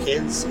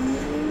grandkids.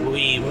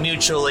 We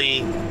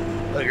mutually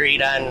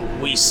agreed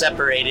on, we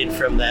separated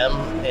from them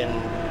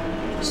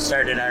and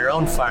started our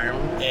own farm,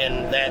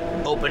 and that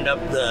opened up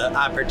the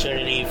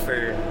opportunity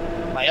for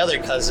my other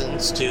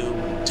cousins to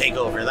take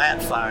over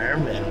that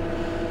farm, and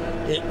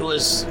it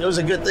was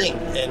a good thing.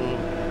 And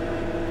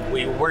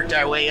we worked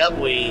our way up.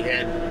 We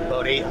had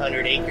about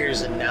 800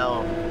 acres, and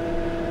now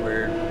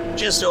we're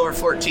just over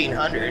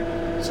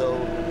 1,400. So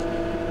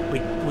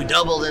we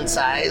doubled in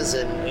size,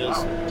 and it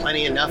was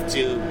plenty enough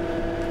to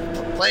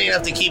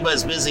keep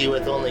us busy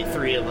with only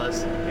 3 of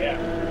us. Yeah.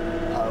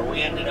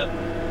 We ended up,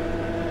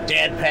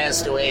 Dad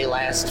passed away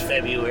last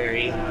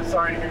February.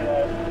 Sorry to hear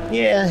that.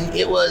 Yeah,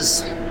 it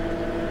was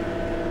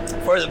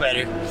for the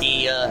better.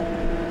 He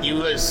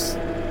was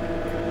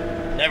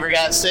never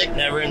got sick,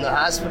 never in the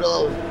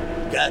hospital.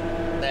 Got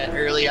that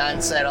early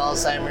onset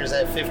Alzheimer's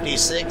at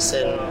 56,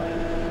 and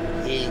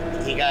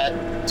he got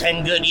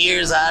 10 good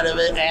years out of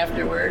it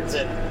afterwards.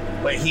 And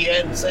what he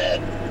had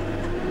said,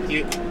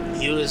 he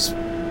was,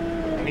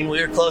 we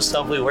were close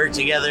enough. We worked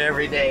together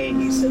every day.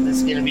 He said, "This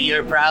is going to be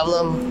your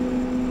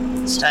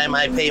problem. It's time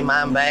I pay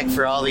Mom back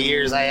for all the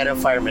years I had a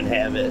farming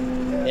habit."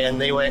 And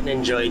they went and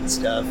enjoyed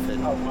stuff.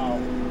 And, oh, wow.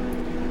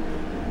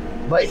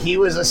 But he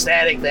was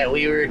ecstatic that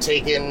we were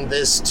taking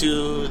this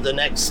to the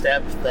next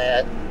step,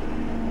 that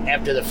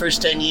after the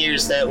first 10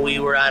 years that we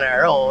were on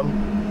our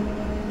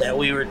own, that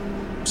we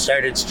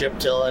started strip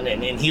tilling,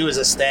 and he was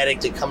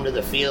ecstatic to come to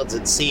the fields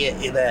and see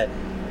it, that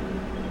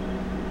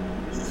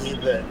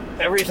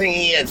everything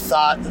he had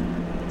thought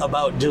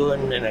about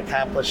doing and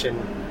accomplishing,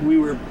 we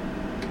were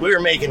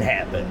making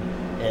happen,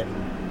 and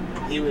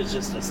he was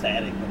just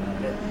ecstatic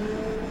about it.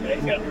 Yeah,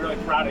 he's got to be really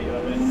proud of you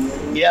of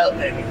it. Yeah,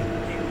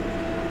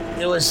 and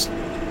it was.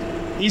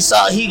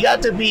 He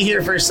got to be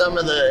here for some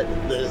of the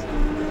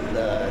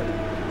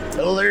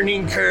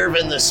learning curve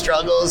and the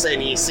struggles,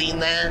 and he seen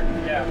that.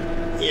 Yeah.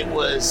 It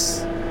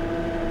was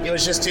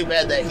just too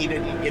bad that he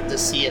didn't get to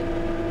see it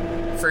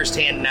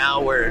firsthand. Now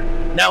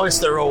it's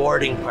the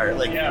rewarding part.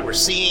 Like, we're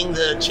seeing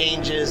the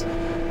changes.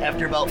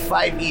 After about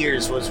 5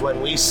 years was when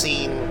we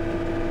seen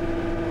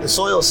the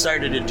soil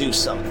started to do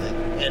something,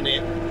 and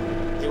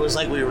it was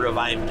like we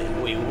revived it.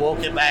 We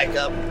woke it back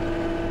up.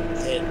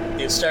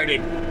 It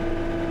started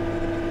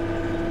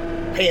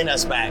paying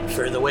us back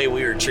for the way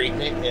we were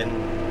treating it,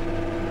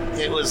 and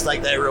it was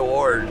like that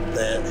reward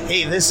that,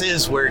 hey, this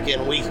is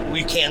working.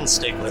 We can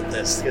stick with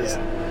this, because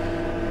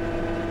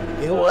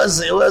it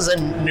was a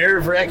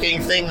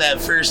nerve-wracking thing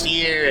that first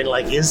year, and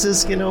like, is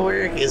this gonna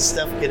work? Is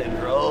stuff gonna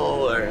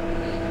grow? Or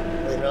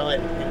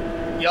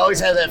and you always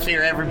have that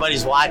fear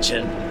everybody's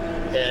watching,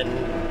 and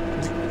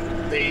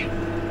they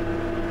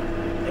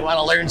want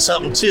to learn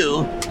something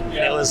too.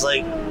 Yeah. It was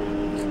like,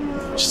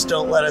 just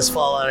don't let us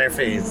fall on our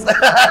face.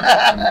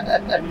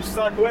 And you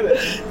stuck with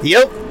it.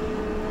 Yep.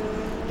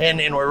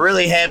 And we're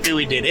really happy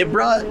we did.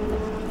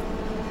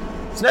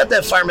 It's not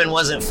that farming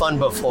wasn't fun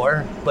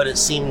before, but it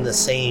seemed the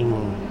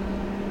same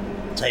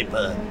type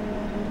of,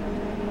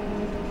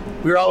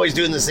 we were always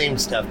doing the same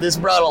stuff. This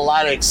brought a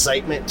lot of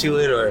excitement to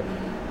it, or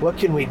what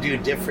can we do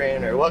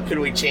different, or what could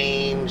we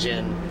change,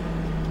 and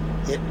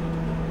it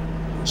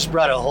just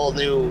brought a whole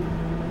new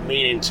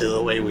meaning to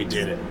the way we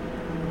did it.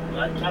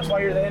 That's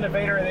why you're the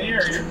Innovator of the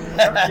Year.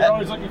 You're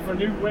always looking for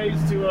new ways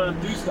to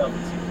do stuff,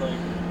 it seems like.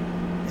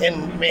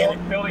 And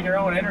building your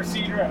own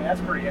interseeder,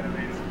 that's pretty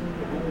innovative.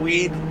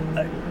 We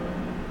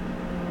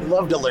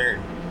love to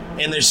learn,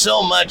 and there's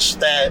so much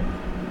that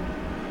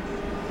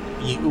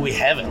we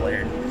haven't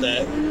learned.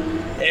 That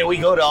And we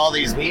go to all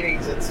these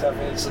meetings and stuff,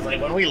 and it's just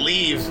like when we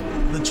leave,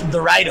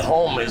 the ride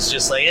home is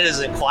just like, it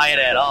isn't quiet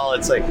at all.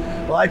 It's like,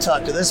 well, I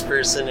talked to this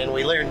person and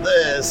we learned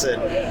this,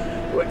 and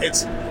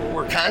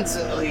we're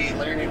constantly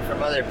learning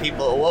from other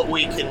people what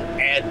we can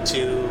add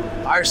to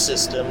our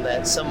system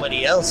that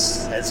somebody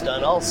else has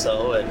done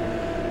also,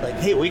 and like,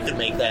 hey, we could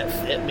make that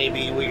fit.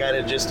 Maybe we got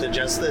to just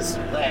adjust this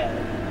or that.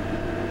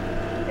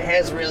 It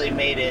has really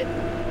made it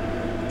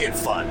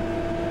fun.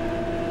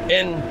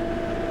 And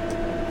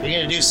if you're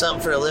going to do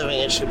something for a living,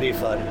 it should be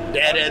fun.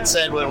 Dad had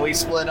said when we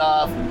split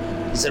off,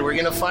 he said, we're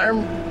going to farm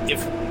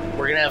if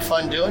we're going to have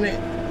fun doing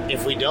it.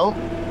 If we don't,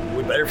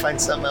 we better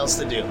find something else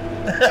to do.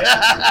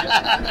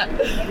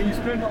 I mean, you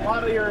spend a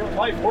lot of your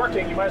life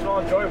working. You might as well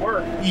enjoy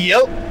work.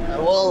 Yep.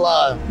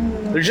 Well,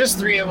 there's just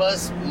three of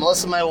us,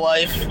 Melissa, my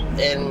wife,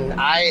 and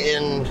I,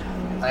 and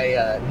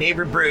my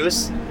neighbor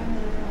Bruce.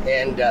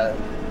 And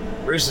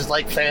Bruce is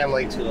like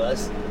family to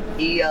us.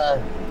 He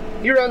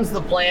runs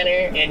the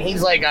planter, and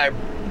he's like our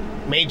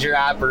major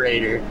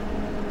operator.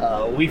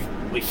 We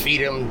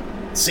feed him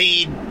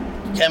seed,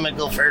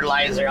 chemical,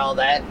 fertilizer, all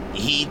that.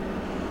 He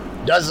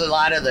does a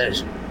lot of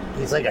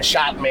he's like a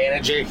shop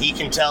manager. He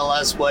can tell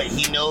us what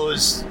he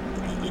knows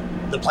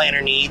the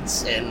planter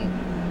needs, and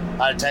a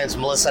lot of times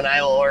Melissa and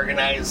I will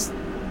organize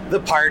the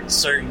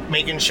parts or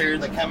making sure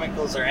the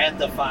chemicals are at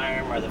the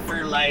farm or the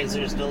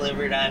fertilizer's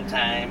delivered on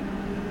time.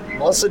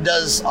 Melissa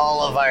does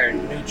all of our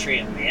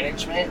nutrient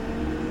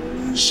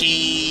management.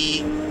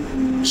 She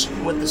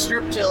with the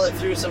strip till, it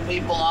threw some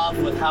people off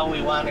with how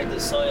we wanted the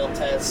soil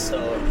test,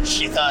 so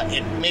she thought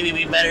it'd maybe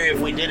be better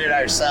if we did it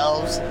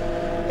ourselves.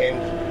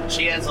 And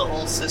she has a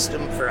whole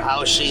system for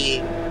how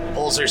she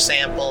pulls her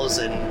samples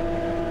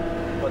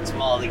and puts them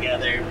all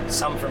together,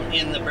 some from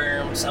in the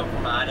berm, some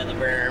from out of the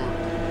berm.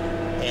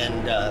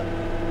 And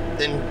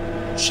then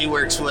she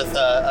works with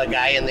a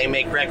guy, and they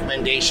make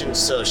recommendations,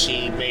 so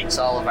she makes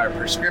all of our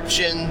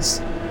prescriptions,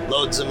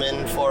 loads them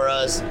in for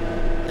us.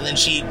 And then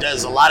she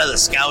does a lot of the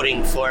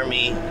scouting for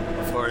me,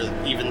 for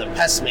even the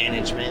pest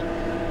management.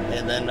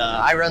 And then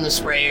I run the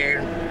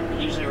sprayer,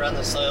 usually run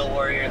the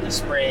SoilWarrior in the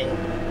spring,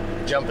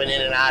 jumping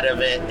in and out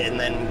of it, and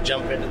then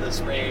jump into the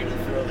sprayer to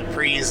throw the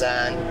pre's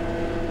on.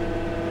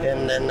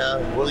 And then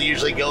we'll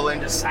usually go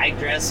into side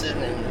dressing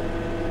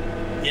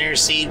and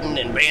interseeding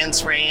and band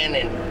spraying.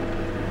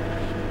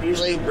 And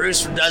usually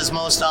Bruce does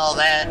most all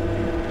that.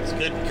 It's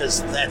good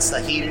because that's the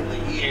heat of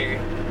the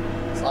year.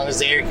 As long as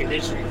the air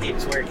conditioner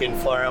keeps working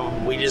for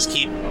them, we just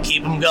keep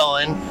them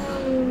going.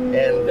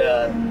 And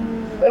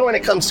then when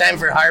it comes time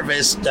for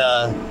harvest,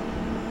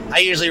 I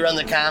usually run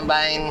the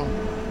combine.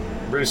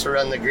 Bruce will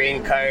run the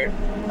grain cart.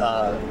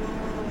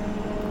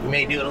 We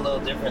may do it a little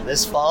different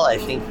this fall. I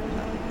think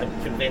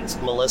I've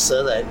convinced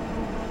Melissa that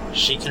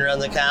she can run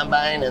the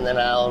combine, and then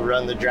I'll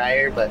run the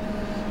dryer. But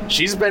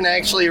she's been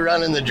actually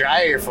running the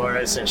dryer for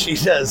us, and she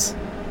does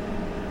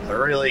a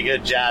really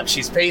good job.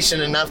 She's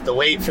patient enough to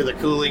wait for the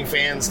cooling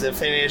fans to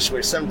finish,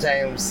 where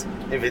sometimes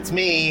if it's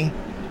me,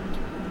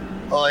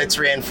 it's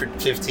ran for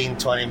 15,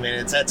 20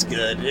 minutes. That's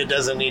good. It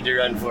doesn't need to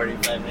run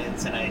 45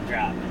 minutes, and I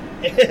drop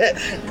it.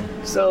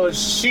 So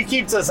she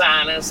keeps us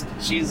honest.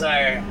 She's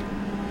the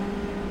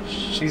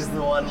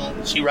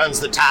one, she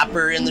runs the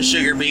topper in the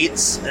sugar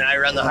beets, and I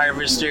run the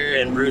harvester,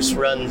 and Bruce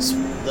runs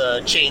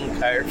the chain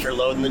cart for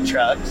loading the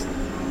trucks.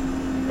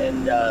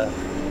 And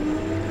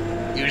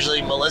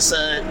usually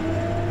Melissa,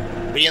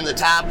 being the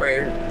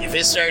topper, if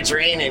it starts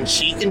raining,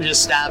 she can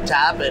just stop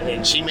topping,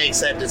 and she makes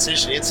that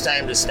decision. It's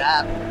time to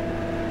stop.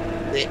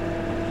 You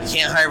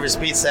can't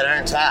harvest beets that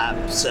aren't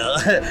topped. So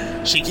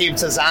she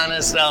keeps us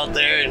honest out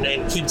there,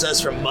 and keeps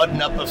us from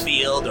mudding up a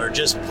field or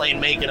just plain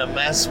making a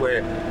mess,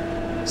 where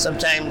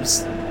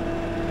sometimes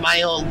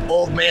my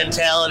old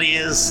mentality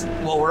is,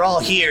 well, we're all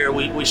here.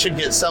 We should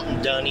get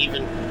something done.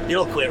 Even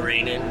it'll quit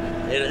raining.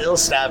 It'll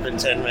stop in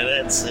 10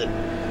 minutes.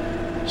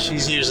 And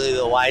she's usually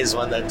the wise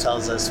one that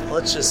tells us,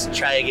 let's just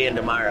try again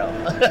tomorrow.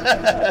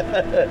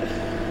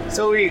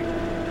 So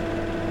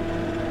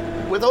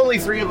with only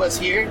three of us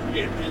here,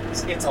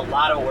 it's a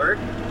lot of work,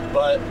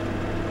 but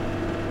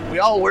we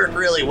all work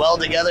really well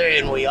together,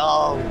 and we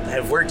all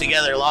have worked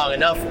together long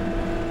enough.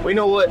 We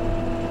know what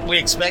we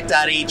expect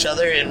out of each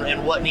other,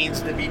 and what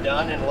needs to be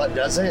done and what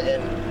doesn't.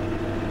 And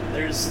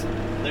there's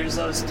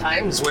those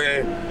times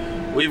where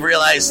we've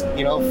realized,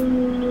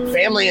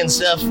 family and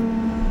stuff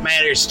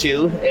matters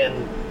too.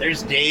 And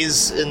there's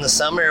days in the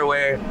summer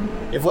where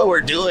if what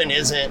we're doing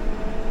isn't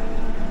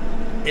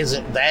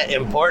that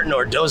important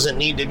or doesn't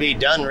need to be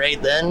done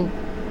right then,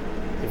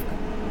 if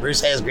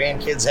Bruce has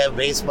grandkids, have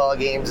baseball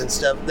games and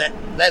stuff,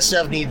 that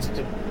stuff needs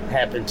to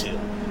happen too.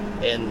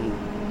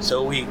 And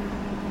so we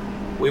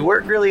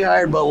work really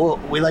hard, but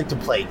we like to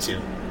play too.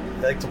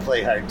 We like to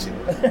play hard too.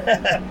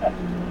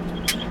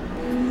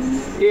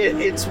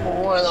 It's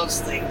one of those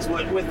things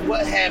with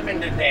what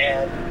happened to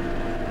Dad,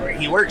 where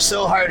he worked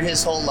so hard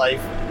his whole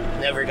life,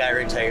 never got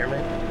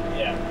retirement.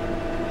 Yeah.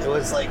 It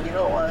was like, you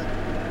know what?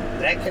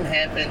 That can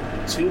happen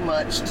too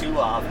much, too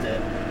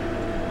often.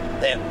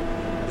 That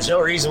there's no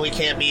reason we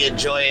can't be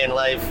enjoying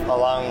life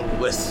along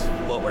with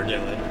what we're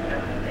doing.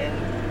 And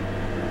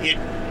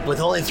with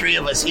only 3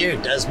 of us here,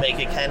 it does make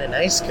it kind of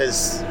nice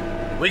because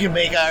we can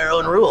make our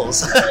own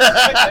rules.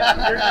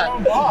 You're your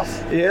own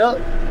boss. Yeah.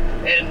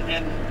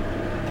 And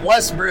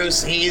Wes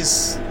Bruce,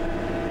 he's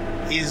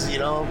you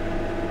know,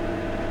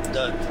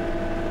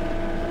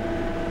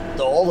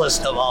 the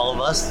oldest of all of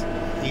us.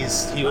 He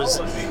was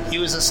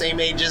the same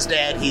age as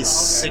Dad. He's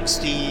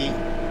 67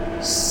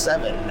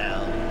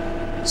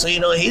 now. So,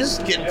 you know, he's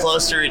getting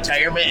close to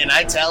retirement, and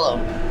I tell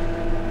him,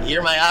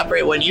 you're my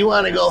operator. When you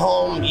want to go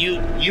home,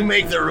 you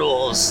make the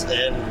rules,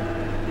 and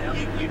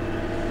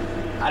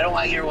I don't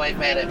want your wife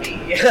mad at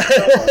me.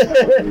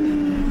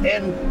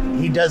 And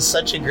he does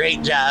such a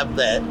great job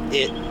that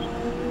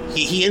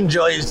he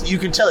enjoys, you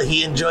can tell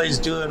he enjoys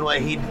doing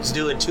what he's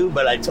doing too,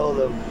 but I told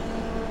him,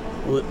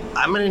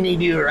 I'm going to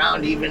need you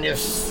around even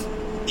if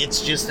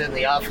it's just in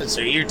the office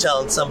or you're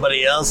telling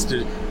somebody else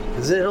to,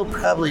 because it'll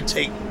probably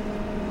take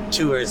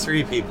 2 or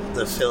 3 people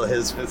to fill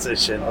his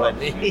position when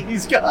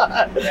he's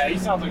gone. Yeah, he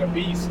sounds like a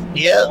beast.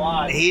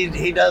 Yeah,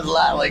 he does a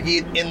lot. Like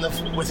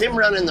with him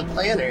running the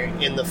planter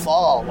in the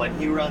fall, when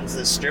he runs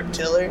the strip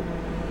tiller,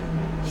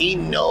 he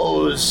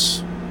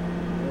knows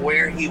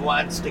where he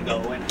wants to go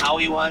and how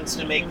he wants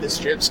to make the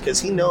strips,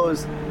 because he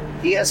knows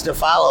he has to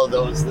follow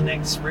those the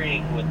next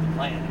spring with the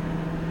planter.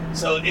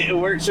 So it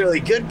works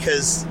really good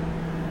because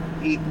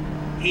he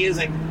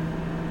isn't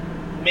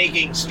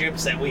making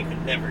strips that we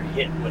could never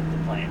hit with the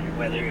planter,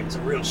 whether it's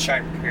a real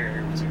sharp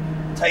curves or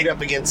tight up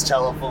against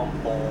telephone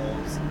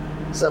poles,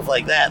 stuff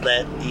like that,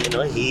 you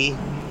know, he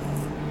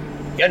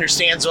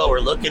understands what we're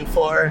looking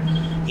for.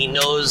 He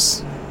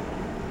knows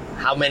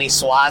how many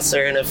swaths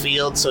are in a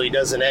field, so he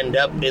doesn't end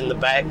up in the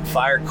back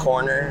far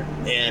corner,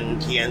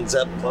 and he ends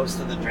up close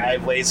to the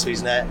driveway, so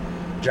he's not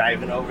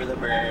driving over the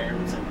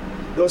berms. And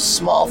those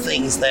small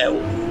things that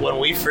when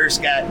we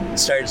first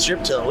started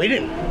strip tilling, we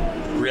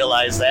didn't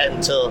realize that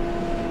until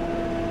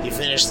you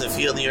finish the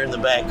field, you're in the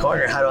back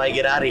corner. How do I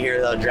get out of here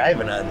without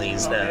driving on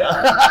these now? Yeah.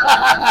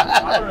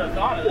 I would have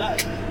thought of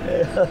that.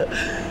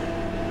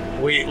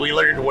 We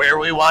learned where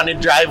we wanted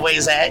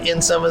driveways at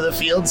in some of the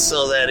fields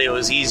so that it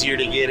was easier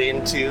to get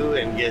into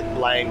and get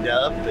lined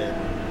up.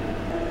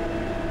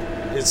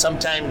 And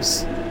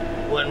sometimes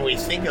when we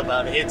think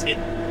about it,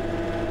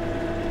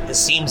 it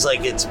seems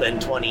like it's been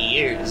 20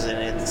 years, and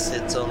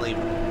it's only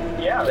been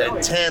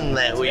really 10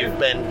 that we've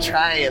been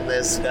trying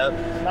this stuff.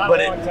 Not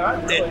but a long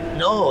time,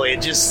 really.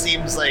 It just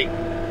seems like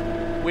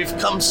we've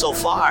come so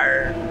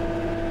far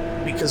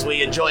because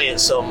we enjoy it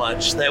so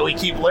much that we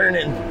keep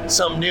learning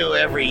something new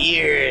every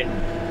year, and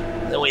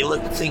then we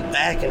think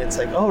back and it's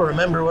like, oh,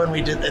 remember when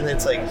we did, and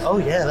it's like, oh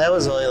yeah, that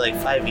was only like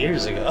 5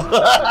 years ago.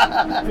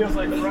 Feels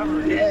like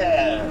forever.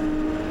 Yeah.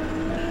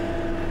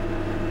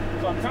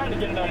 So I'm trying to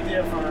get an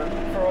idea for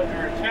what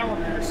your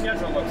calendar, your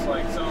schedule looks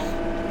like. So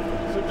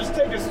just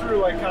take us through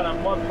like kind of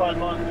month by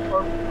month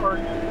or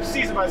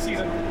season by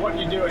season what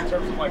you do in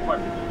terms of like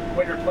when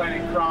you're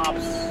planting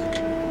crops,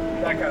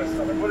 that kind of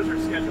stuff. Like, what is your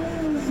schedule?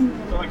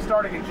 So like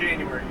starting in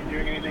January, you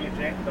doing anything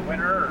in the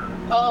winter? Or?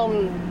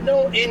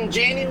 No, in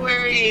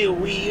January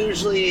we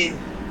usually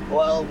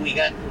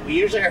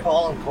are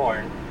hauling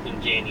corn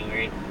in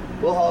January.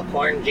 We'll haul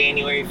corn in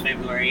January,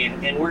 February,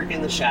 and work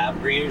in the shop.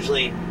 We're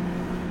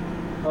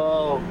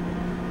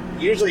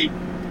usually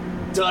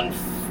done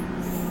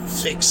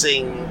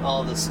fixing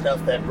all the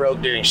stuff that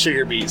broke during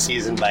sugar beet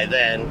season by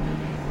then,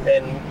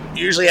 and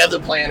usually have the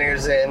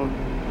planters in,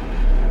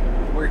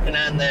 working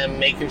on them,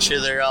 making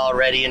sure they're all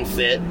ready and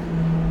fit.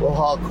 We'll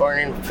haul corn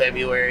in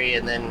February,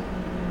 and then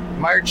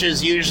March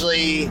is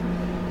usually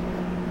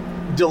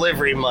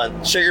delivery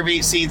month. Sugar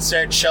beet seeds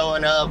start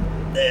showing up,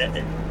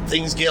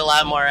 things get a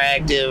lot more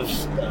active,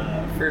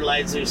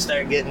 fertilizers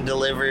start getting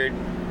delivered,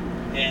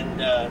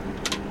 and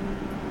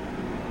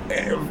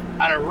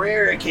on a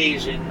rare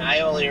occasion, I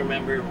only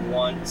remember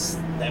once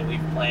that we've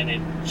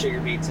planted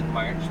sugar beets in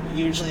March.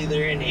 Usually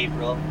they're in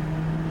April.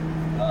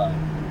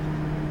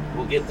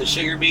 We'll get the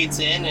sugar beets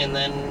in, and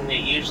then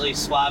it usually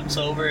swaps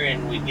over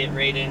and we get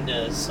right into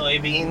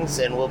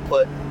soybeans, and we'll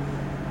put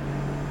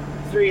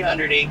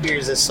 300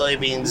 acres of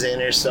soybeans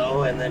in or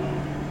so, and then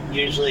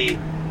usually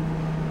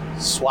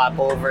swap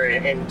over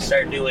and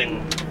start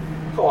doing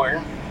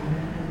corn,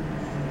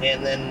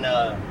 and then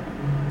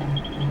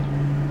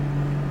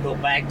go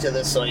back to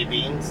the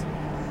soybeans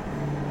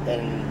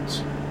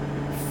and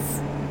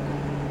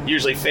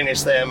usually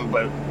finish them.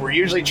 But we're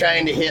usually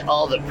trying to hit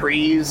all the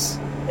pre's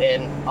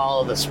and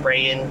all the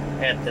spraying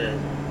at the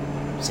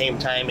same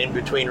time in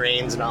between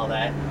rains and all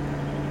that.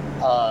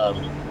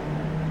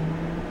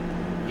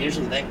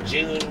 Usually then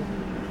June,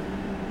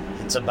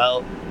 it's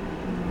about,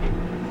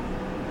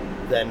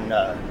 then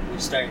we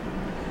start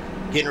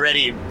getting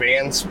ready to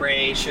band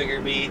spray sugar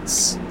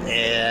beets,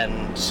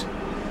 and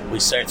we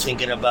start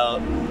thinking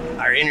about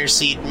our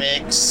interseed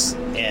mix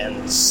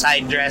and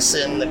side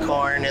dressing the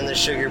corn and the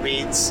sugar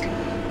beets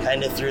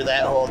kind of through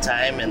that whole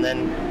time. And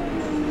then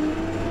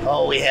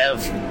we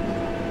have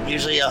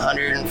usually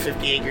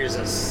 150 acres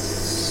of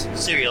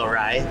cereal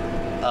rye.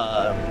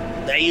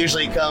 That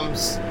usually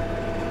comes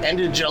end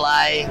of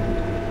July,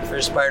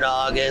 first part of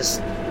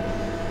August.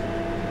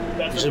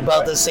 It's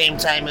about the same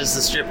time as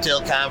the Strip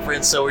Till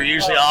Conference, so we're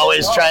usually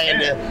always trying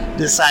to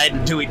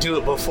decide, do we do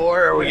it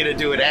before or are we going to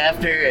do it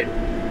after?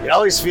 And it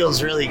always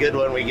feels really good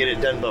when we get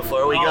it done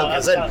before we go,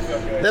 because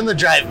then the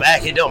drive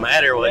back, it don't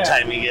matter what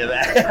time you get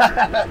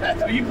back.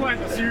 So you plan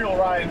the cereal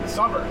rye in the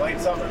summer, late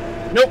summer?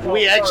 Nope,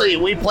 we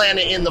plant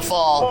it in the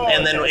fall,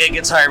 and then it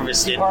gets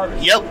harvested.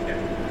 Yep.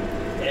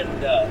 Okay.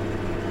 And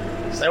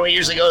so then we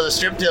usually go to the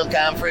Strip Till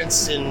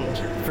Conference in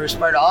first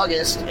part of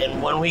August,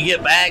 and when we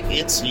get back,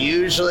 it's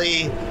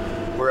usually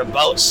we're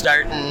about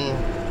starting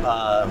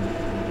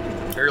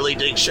early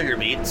dig sugar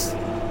beets.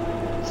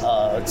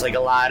 It's like a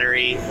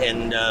lottery,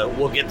 and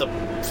we'll get the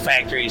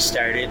factory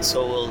started,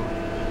 so we'll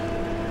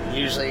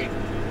usually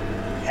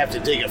have to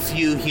dig a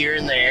few here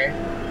and there.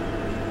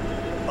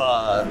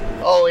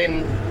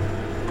 In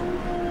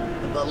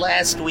the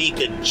last week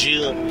of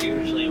June,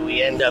 usually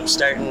we end up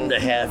starting to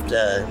have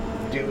to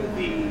do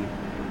the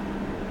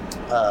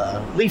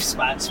leaf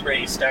spot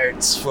spray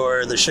starts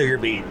for the sugar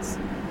beets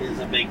is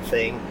a big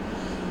thing.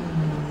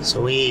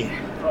 So we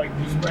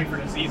you spray for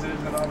diseases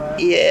and all that?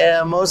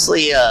 Yeah,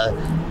 mostly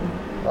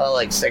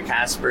like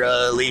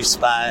Cercospora, leaf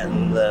spot,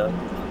 and the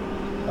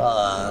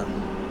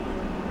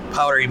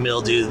powdery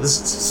mildew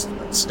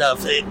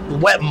stuff.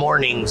 Wet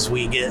mornings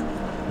we get.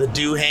 The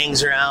dew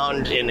hangs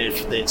around, and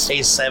if it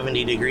stays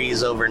 70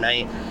 degrees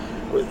overnight,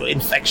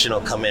 infection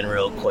will come in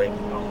real quick.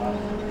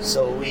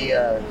 So we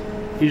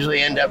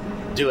usually end up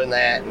doing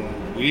that,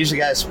 and we usually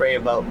got to spray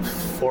about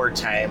 4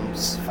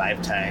 times,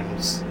 5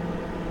 times.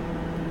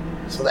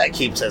 So that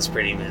keeps us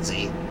pretty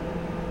busy.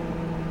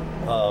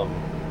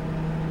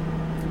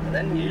 And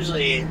then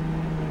usually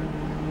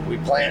we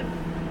plant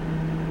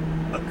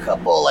a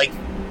couple, like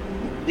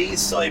these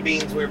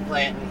soybeans we're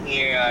planting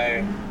here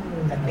are,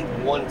 I think,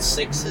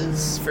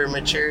 1/6s for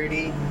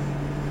maturity.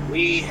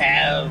 We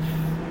have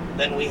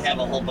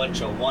a whole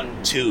bunch of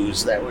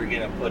 1/2s that we're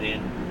gonna put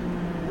in.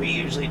 We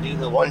usually do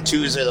the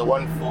 1/2s or the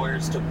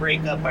 1/4s to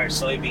break up our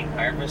soybean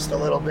harvest a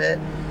little bit.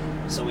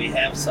 So we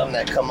have some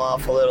that come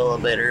off a little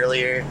bit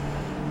earlier.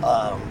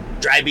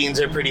 Dry beans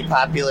are pretty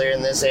popular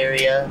in this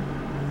area,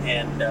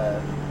 and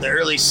the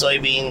early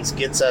soybeans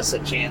gets us a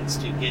chance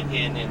to get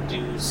in and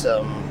do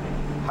some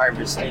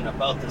harvesting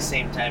about the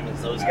same time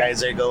as those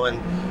guys are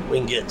going. We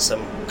can get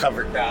some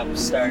cover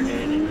crops started,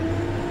 and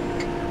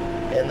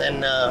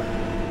then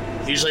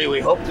usually we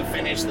hope to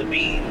finish the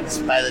beans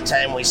by the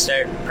time we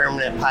start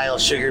permanent pile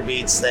sugar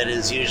beets. That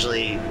is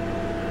usually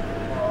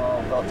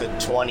about the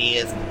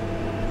 20th,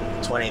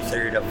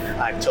 23rd of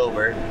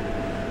October.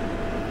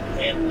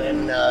 And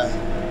then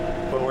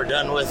when we're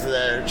done with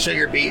the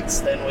sugar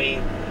beets, then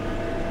we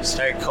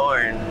start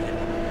corn.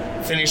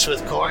 Finish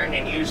with corn,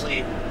 and we're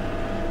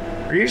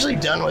usually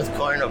done with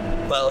corn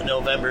about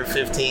November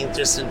 15th,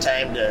 just in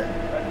time to...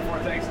 Right before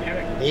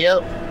Thanksgiving?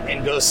 Yep.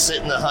 And go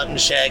sit in the hunting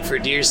shack for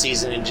deer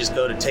season and just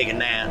go to take a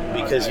nap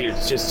because you're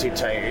just too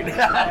tired.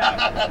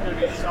 Yeah, it's going to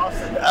be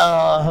exhausting.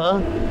 Uh-huh.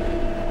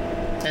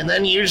 And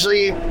then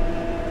usually,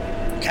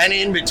 kind of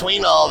in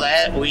between all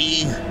that,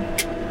 we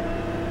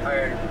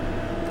are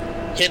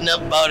hitting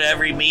up about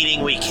every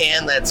meeting we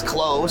can that's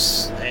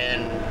close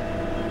and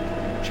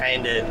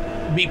trying to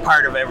be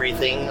part of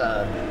everything.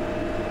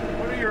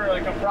 What are your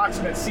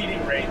approximate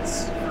seeding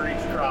rates for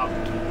each crop?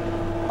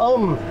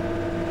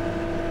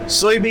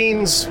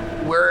 Soybeans,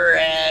 we're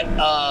at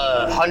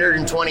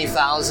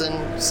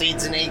 120,000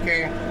 seeds an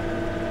acre.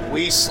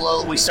 We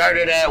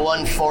started at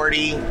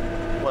 140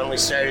 when we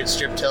started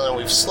strip tilling.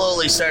 We've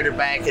slowly started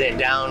backing it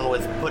down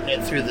with putting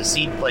it through the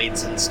seed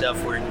plates and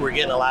stuff. We're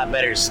getting a lot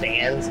better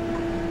stands.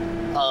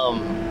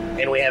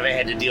 And we haven't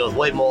had to deal with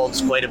white mold.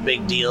 It's quite a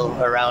big deal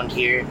around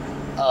here.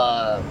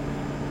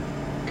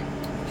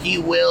 He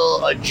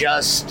will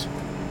adjust,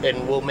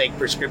 and we'll make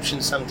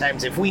prescriptions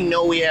sometimes. If we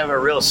know we have a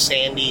real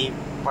sandy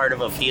part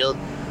of a field,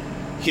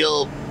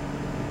 he'll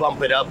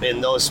bump it up in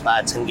those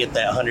spots and get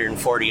that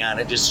 140 on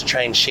it just to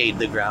try and shade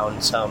the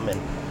ground some. And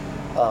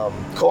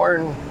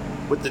corn,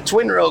 with the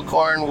twin row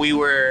corn, we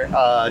were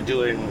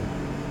doing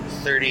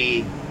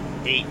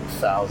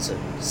 38,000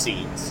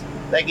 seeds.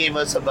 That gave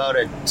us about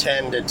a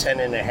 10 to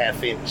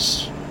 10.5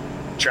 inch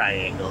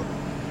triangle.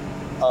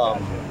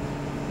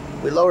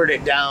 We lowered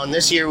it down.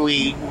 This year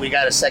we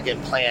got a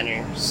second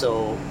planter,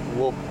 so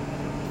we'll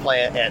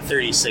plant at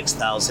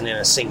 36,000 in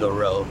a single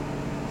row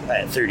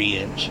at 30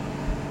 inch.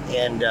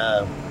 And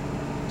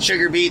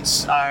sugar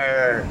beets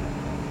are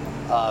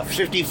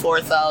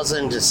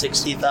 54,000 to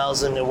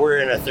 60,000, and we're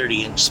in a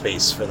 30 inch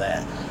space for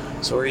that.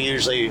 So we're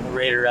usually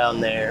right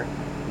around there.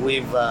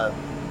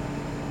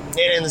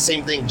 And the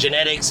same thing,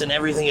 genetics and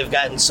everything have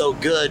gotten so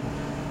good,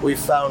 we've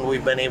found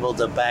we've been able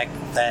to back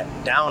that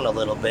down a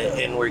little bit,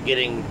 and we're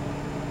getting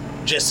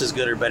just as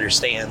good or better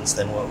stands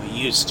than what we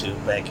used to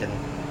back in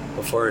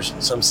before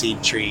some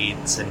seed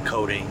treats and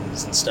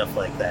coatings and stuff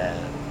like that.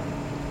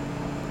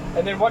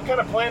 And then what kind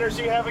of planters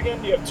do you have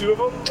again? Do you have 2 of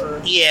them?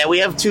 Or? Yeah, we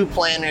have 2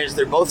 planters.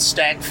 They're both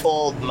stack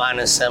fold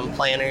monosem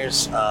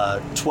planters,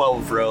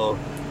 12 row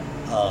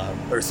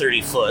or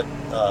 30 foot.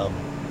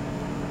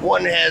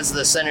 One has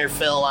the center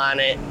fill on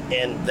it,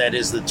 and that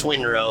is the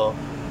twin row.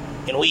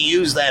 And we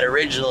used that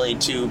originally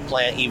to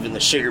plant even the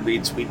sugar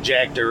beets. We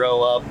jacked a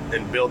row up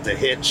and built a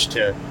hitch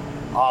to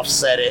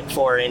offset it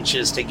 4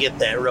 inches to get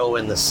that row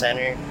in the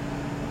center.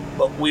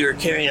 But we were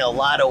carrying a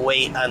lot of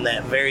weight on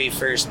that very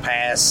first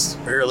pass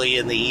early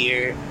in the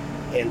year.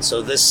 And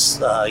so this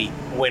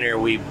winter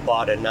we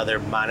bought another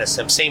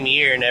monosem, same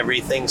year and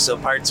everything, so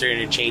parts are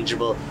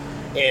interchangeable.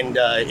 And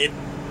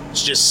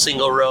it's just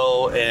single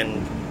row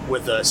and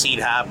with a seed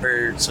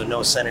hopper, so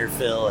no center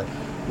fill. And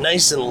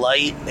nice and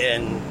light,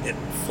 and it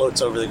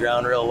floats over the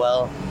ground real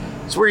well.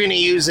 So we're going to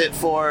use it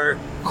for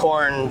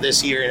corn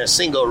this year in a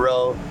single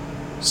row,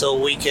 so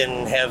we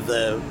can have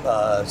the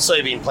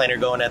soybean planter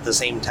going at the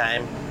same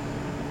time.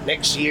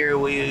 Next year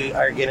we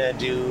are going to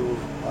do,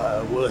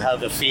 we'll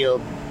have a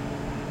field,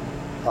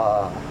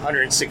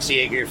 160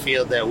 acre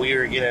field that we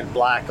were going to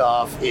block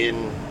off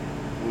in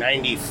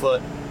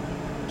 90-foot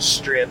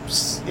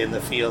strips in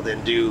the field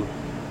and do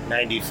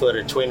 90 foot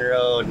of twin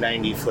row,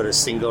 90 foot of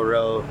single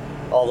row,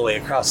 all the way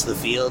across the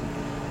field,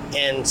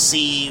 and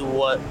see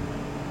what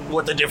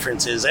the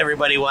difference is.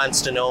 Everybody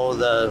wants to know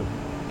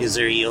is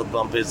there a yield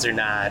bump, is there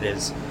not,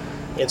 and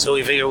so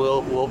we figure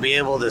we'll be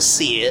able to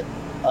see it.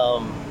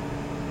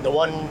 The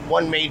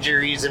one major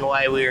reason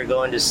why we were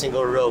going to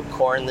single row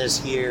corn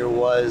this year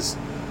was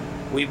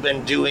we've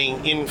been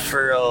doing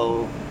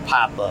in-furrow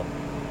pop-up,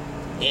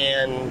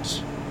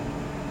 and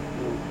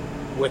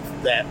with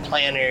that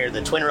planter,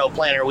 the twin row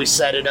planter, we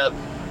set it up.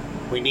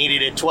 We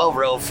needed a 12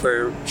 row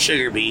for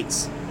sugar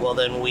beets. Well,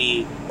 then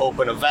we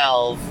open a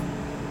valve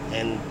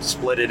and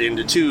split it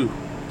into 2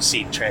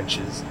 seed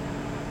trenches.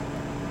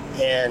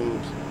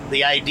 And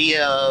the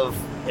idea of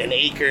an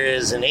acre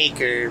is an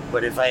acre,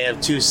 but if I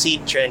have 2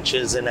 seed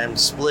trenches and I'm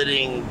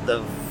splitting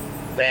the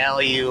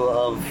value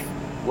of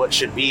what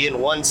should be in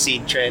 1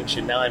 seed trench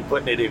and now I'm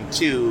putting it in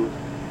 2,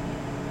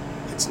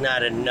 it's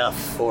not enough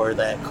for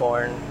that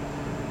corn.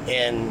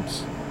 And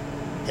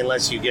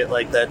unless you get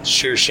like that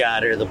sure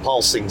shot or the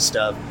pulsing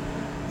stuff,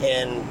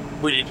 and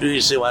we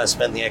usually want to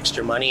spend the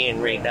extra money,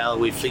 and right now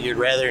we figured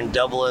rather than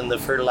doubling the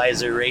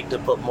fertilizer rate to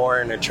put more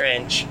in a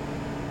trench,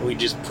 we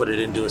just put it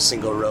into a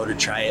single row to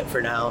try it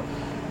for now,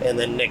 and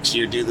then next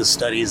year do the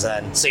studies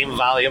on same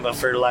volume of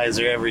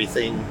fertilizer,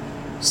 everything,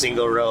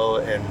 single row,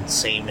 and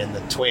same in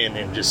the twin,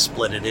 and just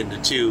split it into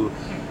 2,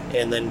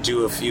 and then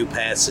do a few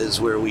passes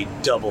where we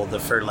double the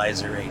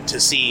fertilizer rate to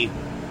see,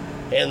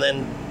 and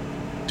then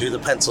do the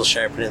pencil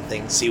sharpening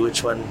thing, see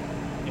which one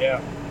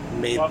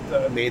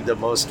made the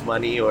most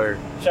money or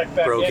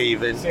broke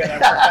even.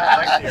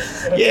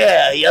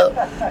 Yeah.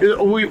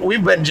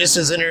 We've been just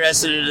as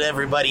interested as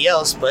everybody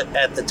else, but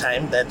at the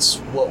time, that's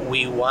what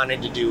we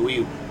wanted to do.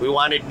 We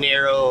wanted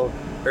narrow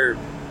or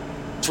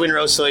twin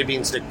row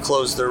soybeans to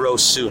close the row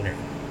sooner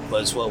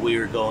was what we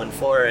were going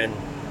for, and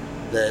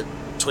the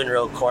twin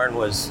row corn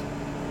was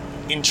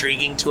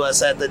intriguing to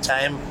us at the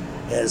time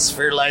as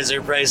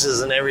fertilizer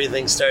prices and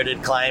everything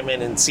started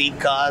climbing and seed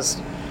cost.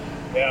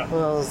 Yeah.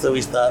 Well, so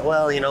we thought,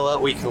 well, you know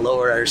what, we can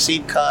lower our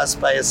seed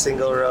cost by a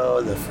single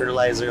row, the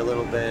fertilizer a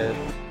little bit.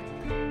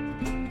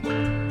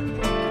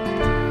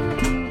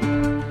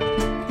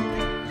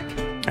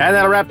 And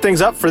that'll wrap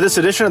things up for this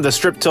edition of the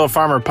Strip Till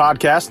Farmer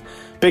podcast.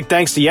 Big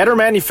thanks to Yetter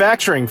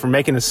Manufacturing for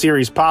making the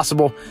series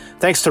possible.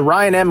 Thanks to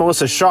Ryan and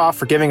Melissa Shaw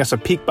for giving us a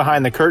peek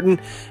behind the curtain.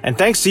 And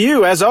thanks to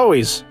you, as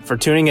always, for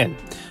tuning in.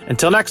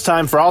 Until next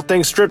time, for all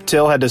things strip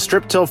till, head to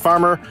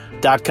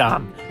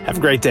striptillfarmer.com. Have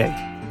a great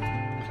day.